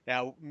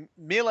 Now,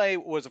 Mile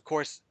was, of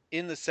course,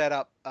 in the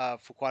setup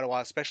for quite a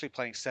while, especially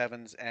playing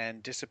sevens,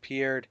 and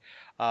disappeared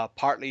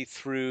partly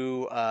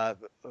through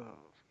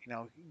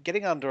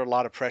getting under a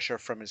lot of pressure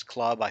from his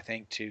club, I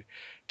think,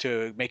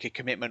 to make a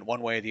commitment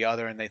one way or the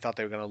other, and they thought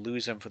they were going to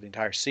lose him for the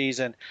entire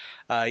season.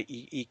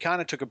 He kind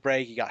of took a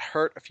break. He got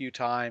hurt a few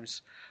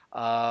times,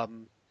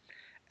 and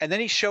then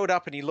he showed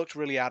up and he looked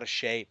really out of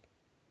shape.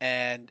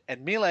 And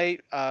Mile,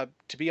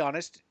 to be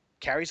honest,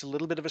 carries a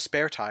little bit of a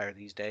spare tire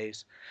these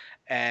days,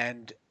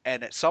 and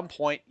at some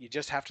point you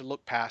just have to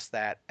look past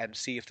that and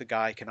see if the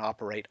guy can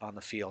operate on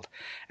the field.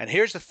 And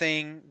here's the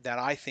thing that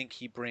I think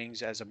he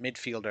brings as a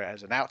midfielder,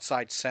 as an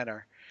outside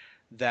center,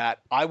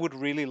 that I would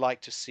really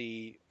like to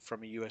see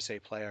from a USA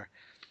player.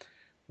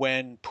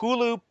 When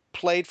Pulu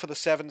played for the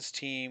sevens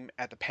team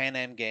at the Pan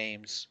Am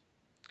Games,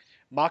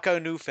 Maka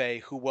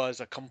Onufe, who was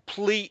a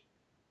complete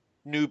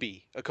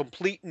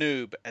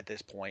noob at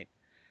this point,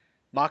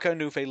 Maka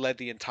Onufe led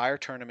the entire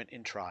tournament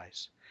in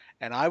tries.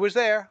 And I was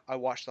there. I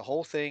watched the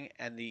whole thing,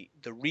 and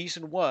the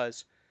reason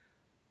was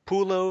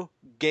Pulu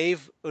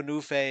gave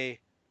Onufe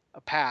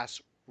a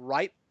pass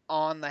right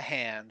on the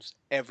hands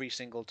every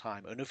single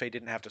time. Onufe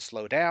didn't have to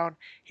slow down.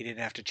 He didn't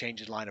have to change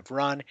his line of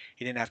run.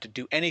 He didn't have to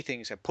do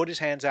anything except put his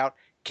hands out,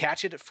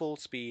 catch it at full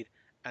speed,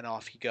 and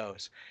off he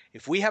goes.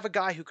 If we have a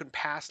guy who can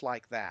pass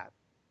like that,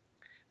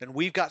 then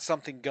we've got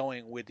something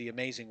going with the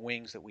amazing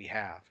wings that we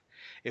have.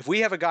 If we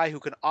have a guy who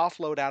can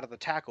offload out of the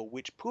tackle,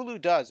 which Pulu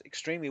does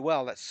extremely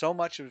well, that's so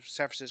much of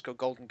San Francisco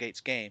Golden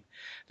Gate's game,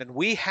 then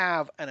we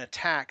have an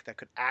attack that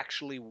could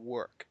actually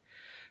work.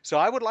 So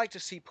I would like to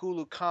see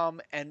Pulu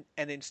come and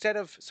instead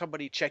of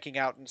somebody checking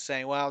out and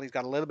saying, well, he's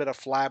got a little bit of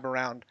flab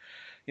around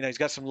he's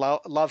got some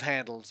love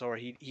handles, or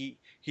he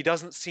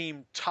doesn't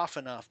seem tough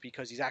enough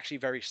because he's actually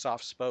very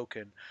soft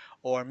spoken,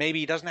 or maybe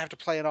he doesn't have to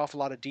play an awful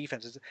lot of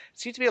defense. It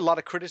seems to be a lot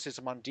of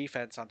criticism on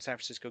defense on San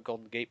Francisco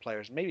Golden Gate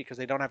players, maybe because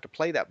they don't have to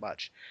play that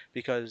much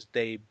because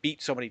they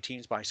beat so many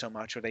teams by so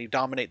much, or they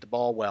dominate the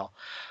ball well.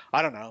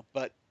 I don't know,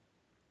 but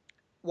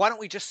why don't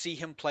we just see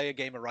him play a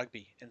game of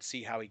rugby and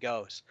see how he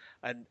goes?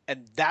 And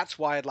that's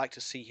why I'd like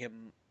to see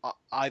him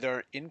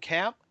either in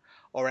camp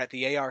or at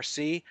the ARC.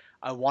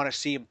 I want to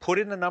see him put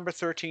in the number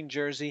 13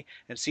 jersey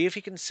and see if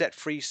he can set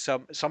free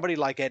somebody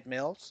like Ed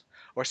Mills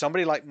or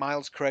somebody like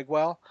Miles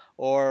Cregwell,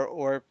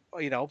 or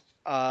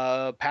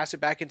pass it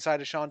back inside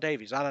to Sean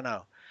Davies. I don't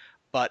know,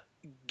 but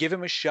give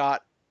him a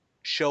shot,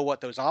 show what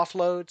those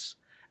offloads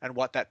and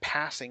what that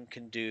passing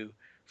can do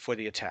for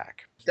the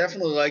attack.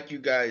 Definitely like you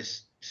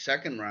guys'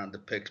 second round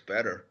of picks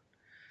better,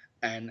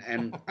 and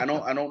I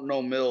don't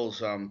know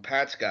Mills,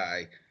 Pat's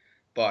guy,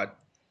 but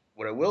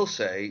what I will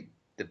say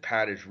that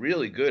Pat is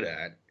really good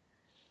at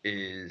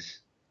is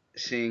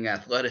seeing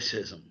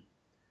athleticism.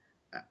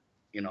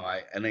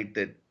 I think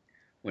that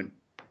when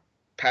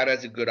Pat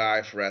has a good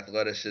eye for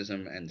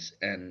athleticism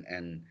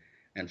and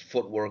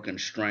footwork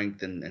and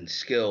strength and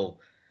skill,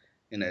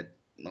 and that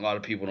a lot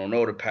of people don't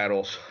know that Pat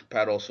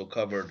also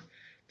covered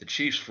the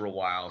Chiefs for a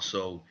while,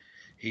 so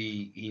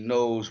he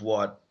knows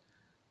what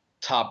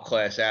top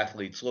class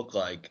athletes look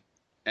like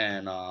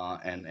and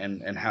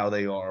how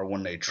they are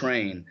when they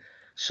train.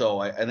 So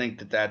I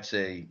think that's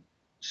I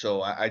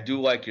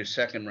do like your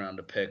second round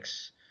of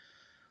picks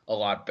a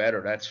lot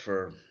better. That's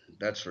for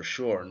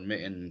sure. And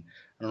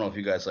I don't know if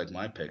you guys like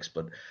my picks,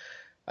 but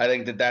I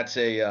think that's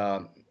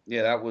those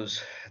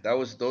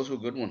were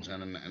good ones,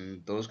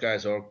 and those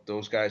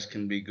guys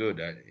can be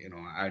good.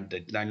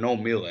 I know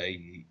Mile.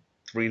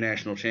 3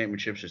 national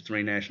championships is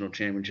 3 national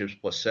championships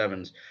plus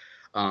 7s.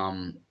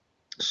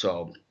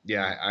 So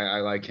yeah, I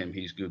like him.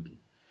 He's good.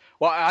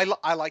 Well,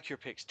 I like your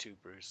picks too,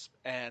 Bruce,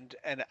 and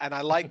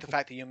I like the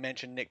fact that you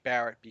mentioned Nick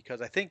Barrett,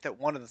 because I think that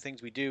one of the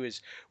things we do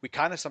is we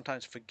kind of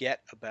sometimes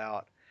forget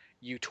about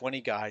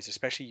U20 guys,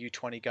 especially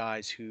U20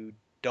 guys who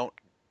don't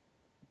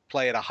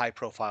play at a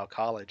high-profile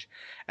college,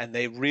 and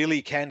they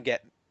really can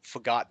get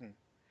forgotten.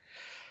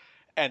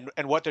 And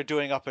what they're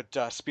doing up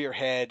at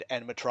Spearhead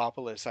and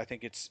Metropolis, I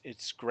think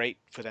it's great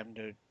for them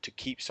to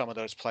keep some of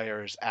those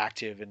players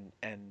active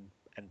and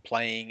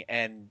playing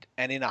and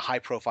in a high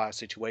profile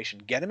situation.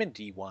 Get them in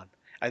D1.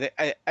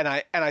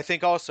 I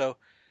think also,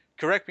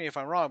 correct me if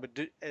I'm wrong,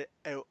 but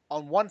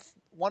on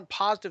one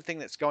positive thing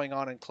that's going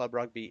on in club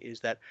rugby is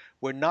that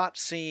we're not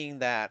seeing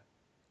that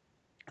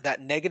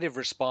negative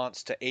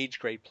response to age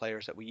grade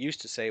players that we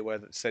used to say, where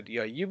it said,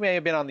 you may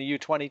have been on the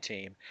U20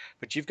 team,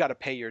 but you've got to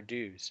pay your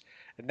dues.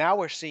 And now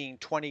we're seeing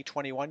 20,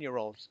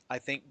 21-year-olds, I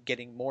think,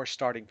 getting more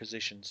starting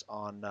positions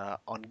on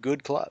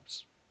good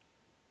clubs.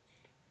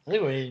 I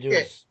think what we need to do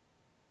is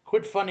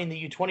quit funding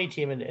the U20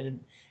 team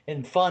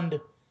and fund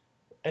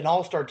an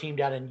all-star team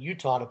down in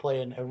Utah to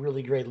play in a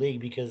really great league,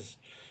 because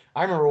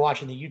I remember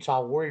watching the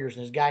Utah Warriors,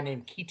 and this guy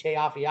named Kite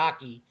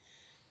Afiaki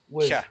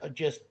was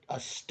just a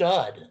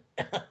stud.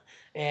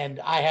 And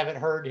I haven't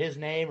heard his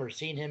name or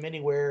seen him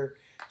anywhere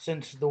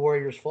since the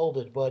Warriors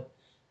folded. But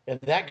if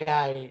that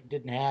guy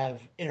didn't have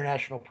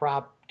international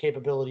prop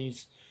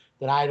capabilities,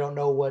 then I don't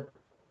know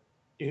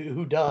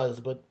who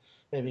does. But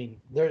I mean,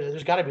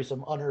 there's got to be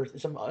some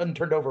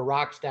unturned over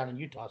rocks down in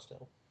Utah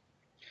still.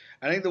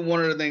 I think that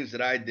one of the things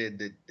that I did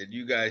that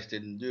you guys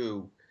didn't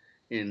do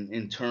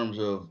in terms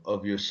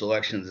of your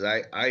selections is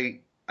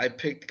I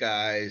picked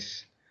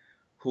guys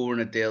who were in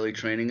a daily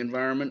training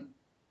environment.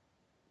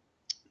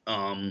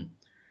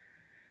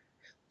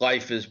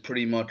 Life is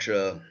pretty much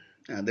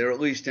they're at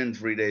least in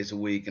 3 days a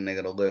week, and they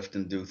got to lift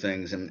and do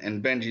things.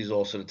 And Benji's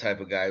also the type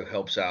of guy who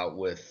helps out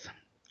with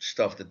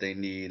stuff that they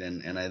need.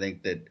 And I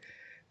think that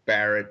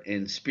Barrett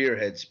in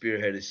Spearhead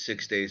is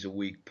 6 days a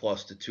week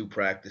plus the 2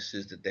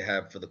 practices that they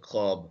have for the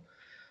club,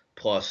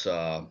 plus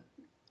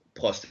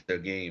their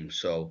game.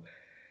 So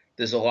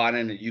there's a lot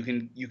in it. You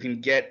can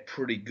get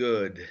pretty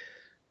good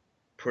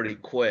pretty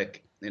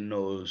quick in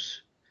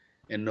those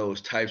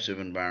types of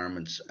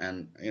environments.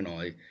 And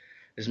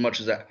as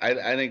much as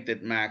I think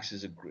that Max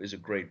is a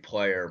great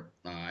player,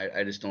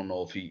 I just don't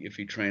know if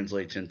he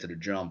translates into the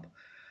jump.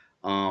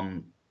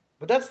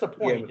 But that's the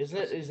point, isn't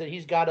it? Is that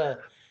he's got to,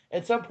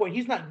 at some point,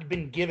 he's not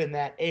been given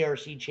that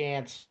ARC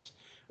chance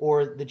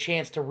or the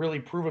chance to really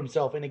prove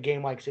himself in a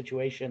game-like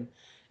situation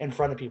in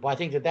front of people. I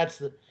think we got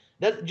to.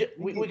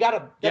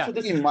 That's what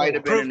this is. Might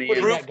have been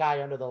putting that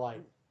guy under the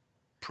light.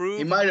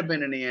 He might have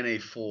been in the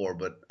NA4,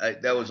 but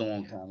that was a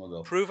long time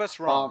ago. Prove us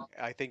wrong,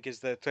 I think, is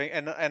the thing.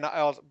 And I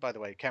also, by the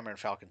way, Cameron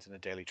Falcon's in a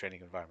daily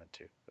training environment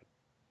too. But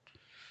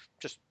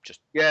just.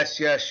 Yes.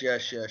 Yeah.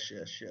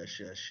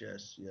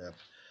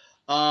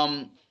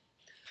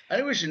 I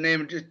think we should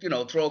name just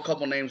throw a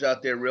couple names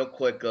out there real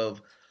quick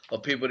of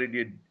people that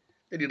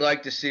you'd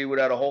like to see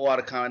without a whole lot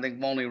of comment. I think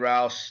Molney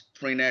Rouse,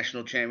 3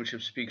 national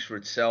championships, speaks for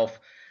itself.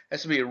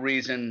 Has to be a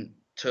reason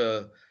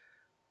to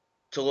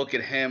look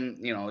at him.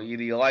 Either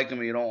you like him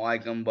or you don't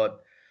like him,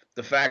 but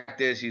the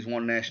fact is he's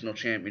won national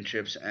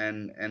championships,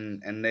 and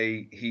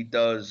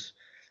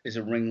is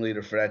a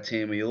ringleader for that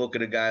team. And you look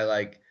at a guy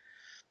like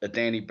a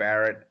Danny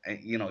Barrett,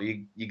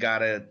 you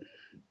got a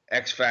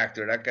X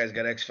factor. That guy's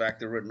got X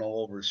factor written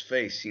all over his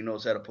face. He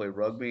knows how to play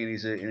rugby, and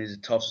he's a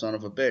tough son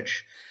of a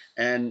bitch.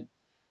 And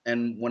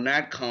when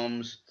that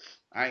comes,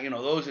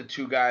 those are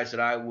two guys that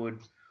I would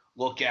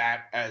look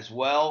at as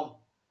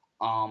well.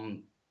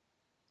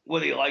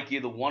 Whether you like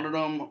either one of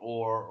them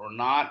or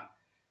not,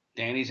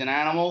 Danny's an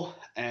animal,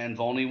 and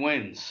Volney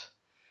wins.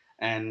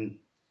 And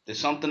there's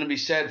something to be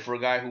said for a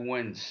guy who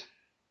wins.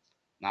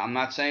 Now, I'm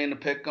not saying to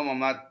pick him. I'm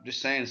not just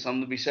saying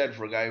something to be said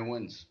for a guy who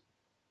wins.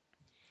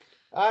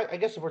 I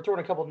guess if we're throwing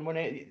a couple,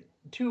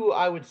 two,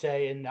 I would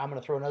say, and I'm going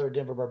to throw another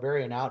Denver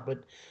Barbarian out,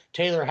 but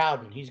Taylor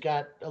Howden. He's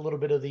got a little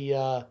bit of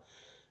the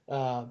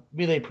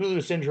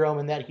Ville-Pulu syndrome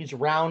in that he's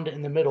round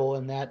in the middle,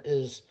 and that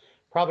is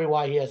probably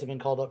why he hasn't been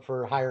called up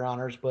for higher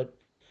honors. But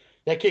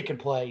that kid can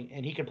play,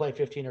 and he can play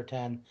 15 or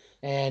 10.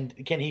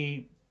 And can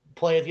he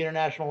play at the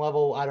international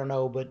level? I don't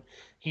know, but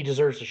he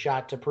deserves a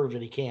shot to prove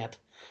that he can't.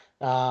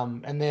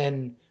 And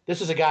then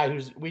this is a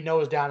guy we know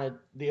is down at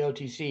the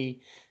OTC,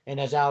 and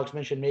as Alex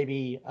mentioned,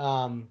 maybe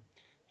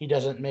he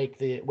doesn't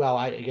make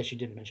I guess you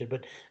didn't mention,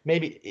 but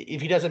maybe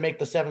if he doesn't make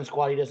the 7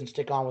 squad, he doesn't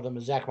stick on with them,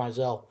 is Zach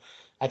Mizell.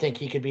 I think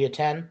he could be a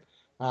 10.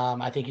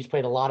 I think he's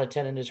played a lot of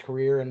 10 in his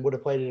career and would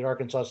have played it at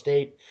Arkansas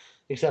State,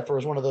 except for it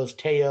was one of those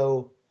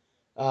Teo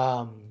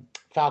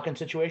Falcon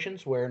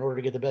situations where in order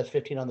to get the best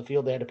 15 on the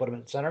field, they had to put him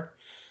at center.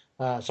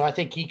 So I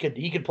think he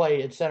could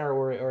play at center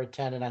or at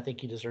 10, and I think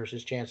he deserves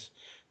his chance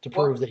to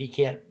prove that he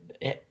can't.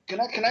 Can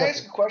I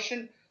ask a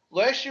question?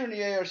 Last year in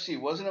the ARC,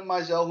 wasn't it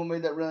Mizell who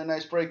made that really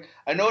nice break?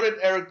 I know that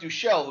Eric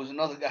Duchel, who's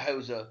another guy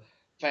who's a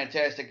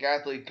fantastic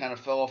athlete, kind of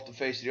fell off the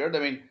face of the earth. I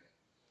mean,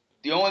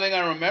 the only thing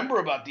I remember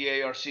about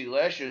the ARC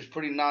last year is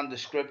pretty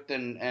nondescript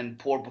and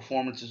poor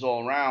performances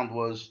all around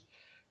was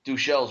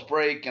Duchel's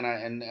break and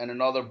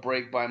another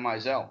break by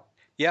Mizell.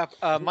 Yeah,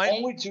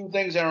 only two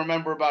things I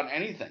remember about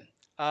anything.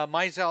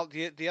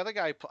 Mizell, the other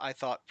guy I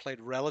thought played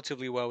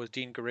relatively well was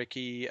Dean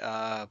Garicki,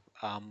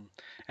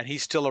 and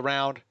he's still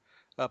around.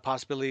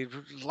 Possibility.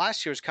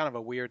 Last year was kind of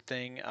a weird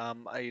thing.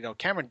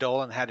 Cameron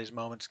Dolan had his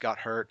moments, got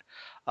hurt.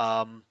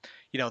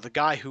 The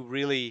guy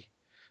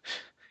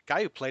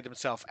who played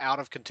himself out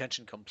of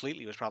contention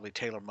completely was probably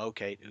Taylor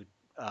Mokate, who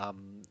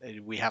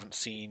we haven't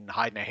seen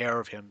hide a hair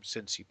of him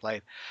since he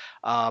played.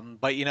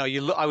 But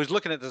I was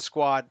looking at the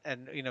squad,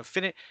 and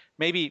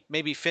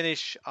maybe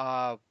finish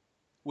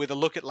with a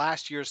look at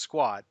last year's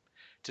squad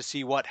to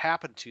see what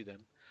happened to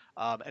them.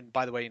 And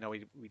by the way,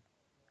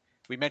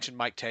 we mentioned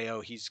Mike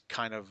Teo. He's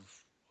kind of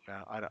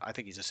I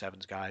think he's a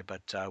 7s guy,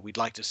 but we'd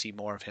like to see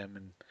more of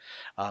him,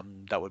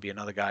 and that would be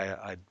another guy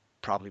I'd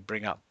probably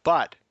bring up.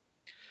 But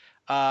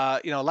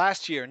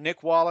last year,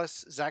 Nick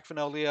Wallace, Zach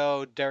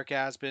Fenolio, Derek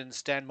Asbin,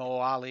 Stan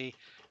Moali,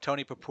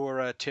 Tony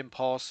Papura, Tim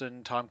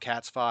Paulson, Tom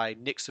Katzfei,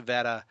 Nick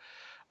Savetta.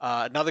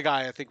 Another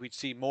guy I think we'd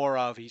see more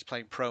of, he's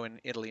playing pro in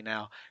Italy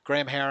now,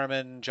 Graham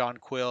Harriman, John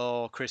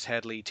Quill, Chris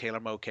Headley,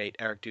 Taylor Mokate,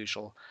 Eric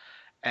Duschel,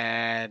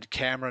 and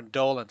Cameron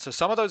Dolan. So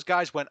some of those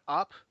guys went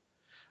up,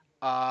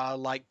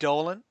 like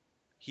Dolan.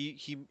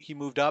 He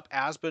moved up.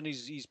 Asbin,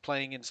 he's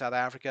playing in South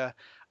Africa.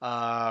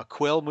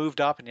 Quill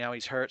moved up, and now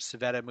he's hurt.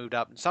 Savetta moved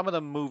up. And some of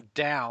them moved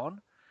down,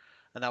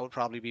 and that would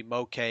probably be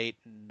Mokate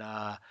and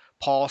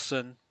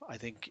Paulson. I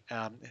think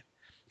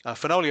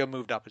Fenolio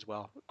moved up as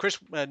well.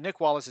 Nick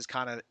Wallace is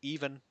kind of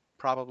even,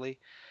 probably.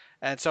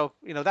 And so,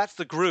 that's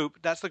the group.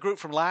 That's the group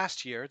from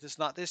last year. It's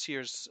not this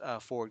year's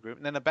forward group.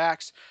 And then the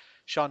backs,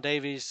 Sean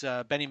Davies,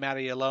 Benny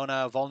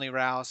Mattialona, Volney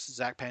Rouse,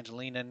 Zach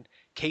Pangilinan,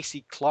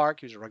 Casey Clark,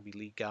 who's a rugby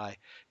league guy,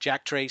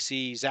 Jack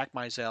Tracy, Zach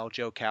Mizell,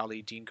 Joe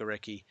Cowley, Dean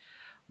Garicki,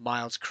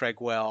 Miles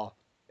Craigwell,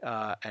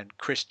 and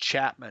Chris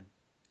Chapman.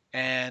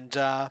 And,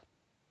 of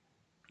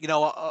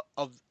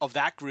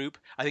that group,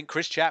 I think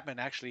Chris Chapman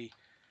actually,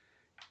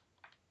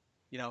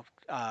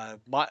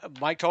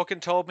 Mike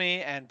Tolkien told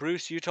me, and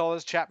Bruce, you told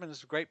us Chapman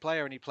is a great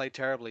player, and he played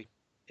terribly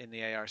in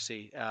the ARC.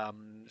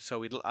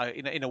 So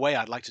in a way,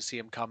 I'd like to see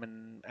him come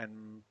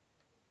and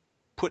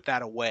put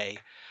that away.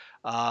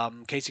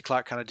 Casey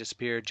Clark kind of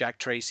disappeared. Jack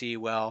Tracy,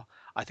 well,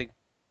 I think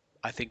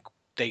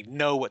they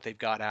know what they've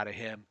got out of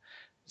him.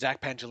 Zach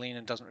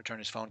Pangilinan doesn't return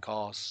his phone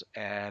calls,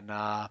 and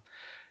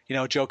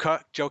Joe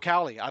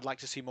Cowley, I'd like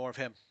to see more of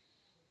him.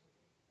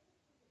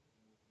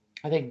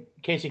 I think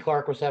Casey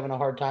Clark was having a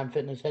hard time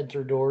fitting his head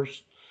through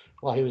doors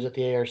while he was at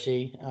the ARC.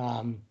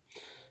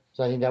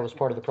 So I think that was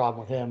part of the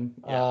problem with him.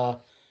 Yeah.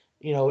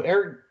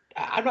 Eric,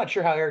 I'm not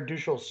sure how Eric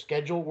Duschel's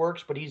schedule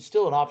works, but he's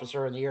still an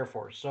officer in the Air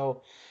Force.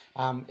 So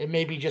it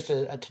may be just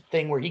a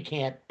thing where he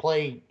can't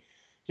play,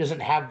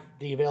 doesn't have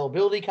the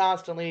availability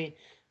constantly,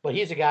 but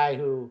he's a guy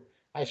who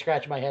I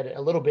scratch my head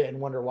a little bit and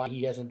wonder why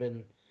he hasn't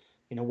been,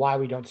 why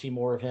we don't see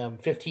more of him,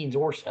 15s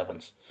or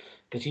 7s,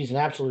 because he's an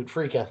absolute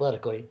freak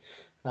athletically.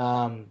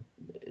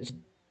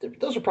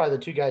 Those are probably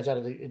the two guys out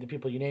of the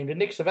people you named. And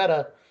Nick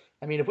Savetta,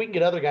 if we can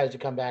get other guys to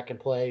come back and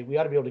play, we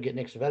ought to be able to get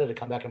Nick Savetta to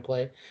come back and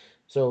play.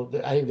 So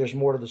I think there's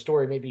more to the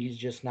story. Maybe he's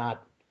just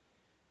not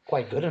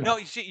quite good enough. No,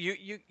 you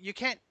see, you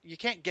can't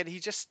get. He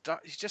just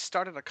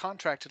started a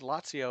contract at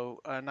Lazio,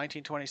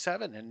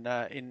 1927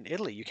 in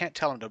Italy. You can't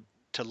tell him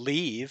to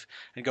leave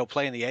and go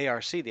play in the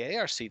ARC. The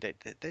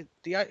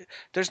ARC,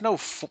 there's no.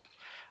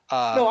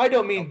 No, I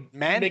don't mean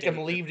mandate. Make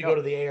him leave to go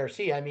to the ARC.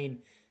 I mean,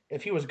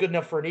 if he was good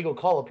enough for an Eagle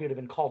call-up, he would have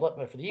been called up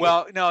for the Eagles.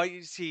 Well, no,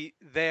 you see,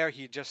 there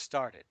he just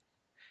started.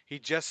 He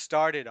just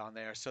started on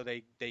there, so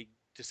they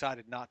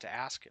decided not to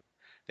ask him.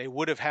 They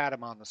would have had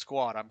him on the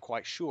squad, I'm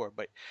quite sure.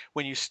 But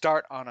when you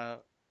start on a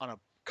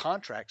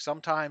contract,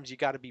 sometimes you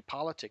got to be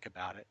politic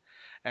about it.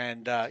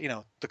 And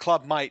the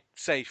club might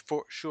say,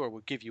 for sure,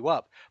 we'll give you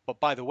up. But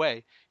by the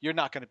way, you're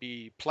not going to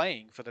be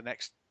playing for the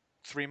next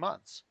 3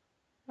 months.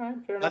 All right,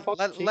 fair enough.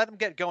 Let him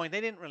get going. They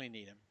didn't really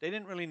need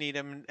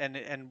him.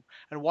 And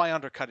why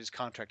undercut his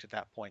contract at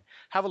that point?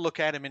 Have a look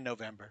at him in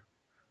November.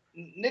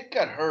 Nick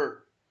got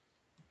hurt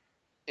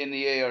in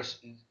the ARC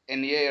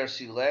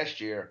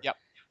last year. Yep.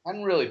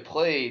 Hadn't really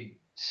played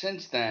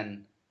since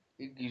then.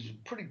 He's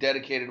pretty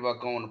dedicated about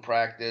going to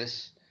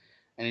practice,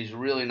 and he's a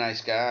really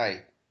nice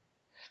guy.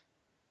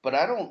 But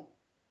I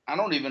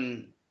don't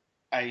even.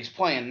 He's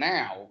playing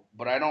now,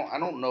 but I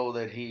don't know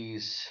that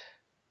he's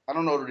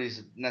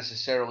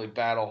necessarily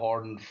battle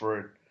hardened for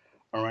it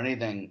or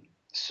anything.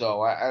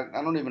 So I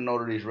don't even know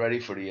that he's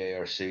ready for the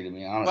ARC, to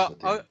be honest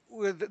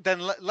with you.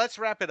 Then let's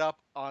wrap it up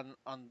on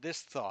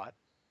this thought.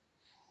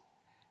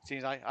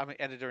 Seems I'm an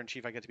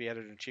editor-in-chief. I get to be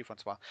editor-in-chief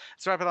once in a while.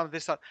 Let's wrap it on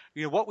this thought.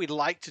 What we'd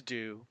like to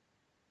do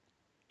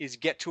is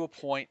get to a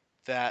point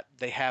that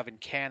they have in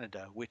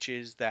Canada, which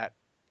is that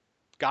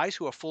guys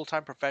who are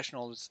full-time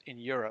professionals in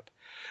Europe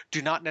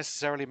do not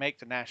necessarily make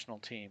the national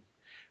team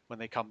when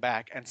they come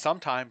back. And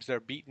sometimes they're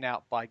beaten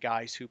out by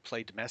guys who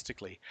play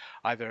domestically,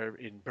 either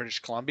in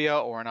British Columbia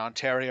or in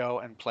Ontario,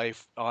 and play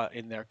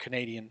in their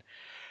Canadian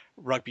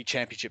Rugby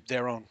Championship,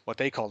 their own, what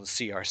they call the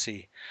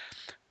CRC.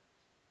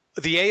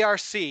 The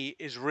ARC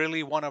is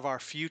really one of our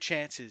few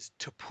chances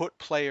to put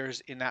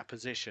players in that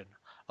position,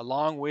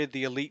 along with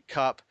the Elite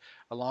Cup,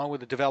 along with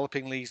the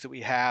developing leagues that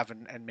we have,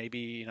 and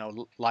maybe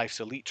Life's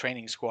Elite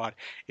Training Squad.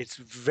 It's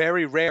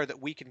very rare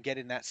that we can get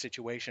in that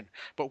situation.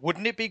 But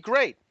wouldn't it be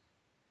great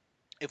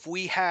if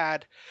we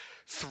had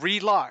 3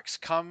 locks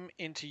come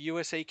into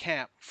USA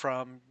camp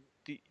from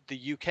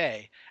the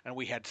UK, and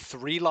we had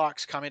 3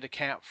 locks come into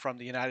camp from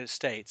the United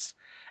States,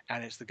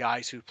 and it's the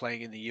guys who are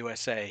playing in the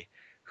USA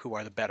who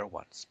are the better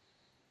ones?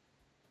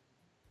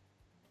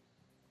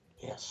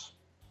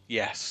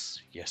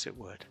 Yes, it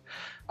would.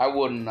 I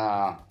wouldn't.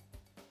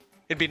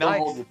 It'd be don't nice.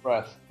 Don't hold your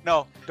breath.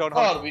 No, don't Oh,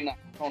 hold. it'd be nice.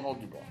 Don't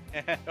hold your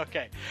breath.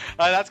 Okay,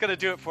 that's going to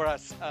do it for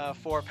us.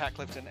 For Pat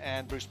Clifton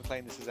and Bruce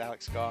McLean, this is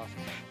Alex Goff.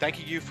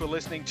 Thank you for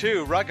listening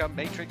to Rugby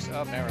Matrix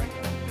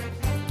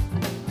America.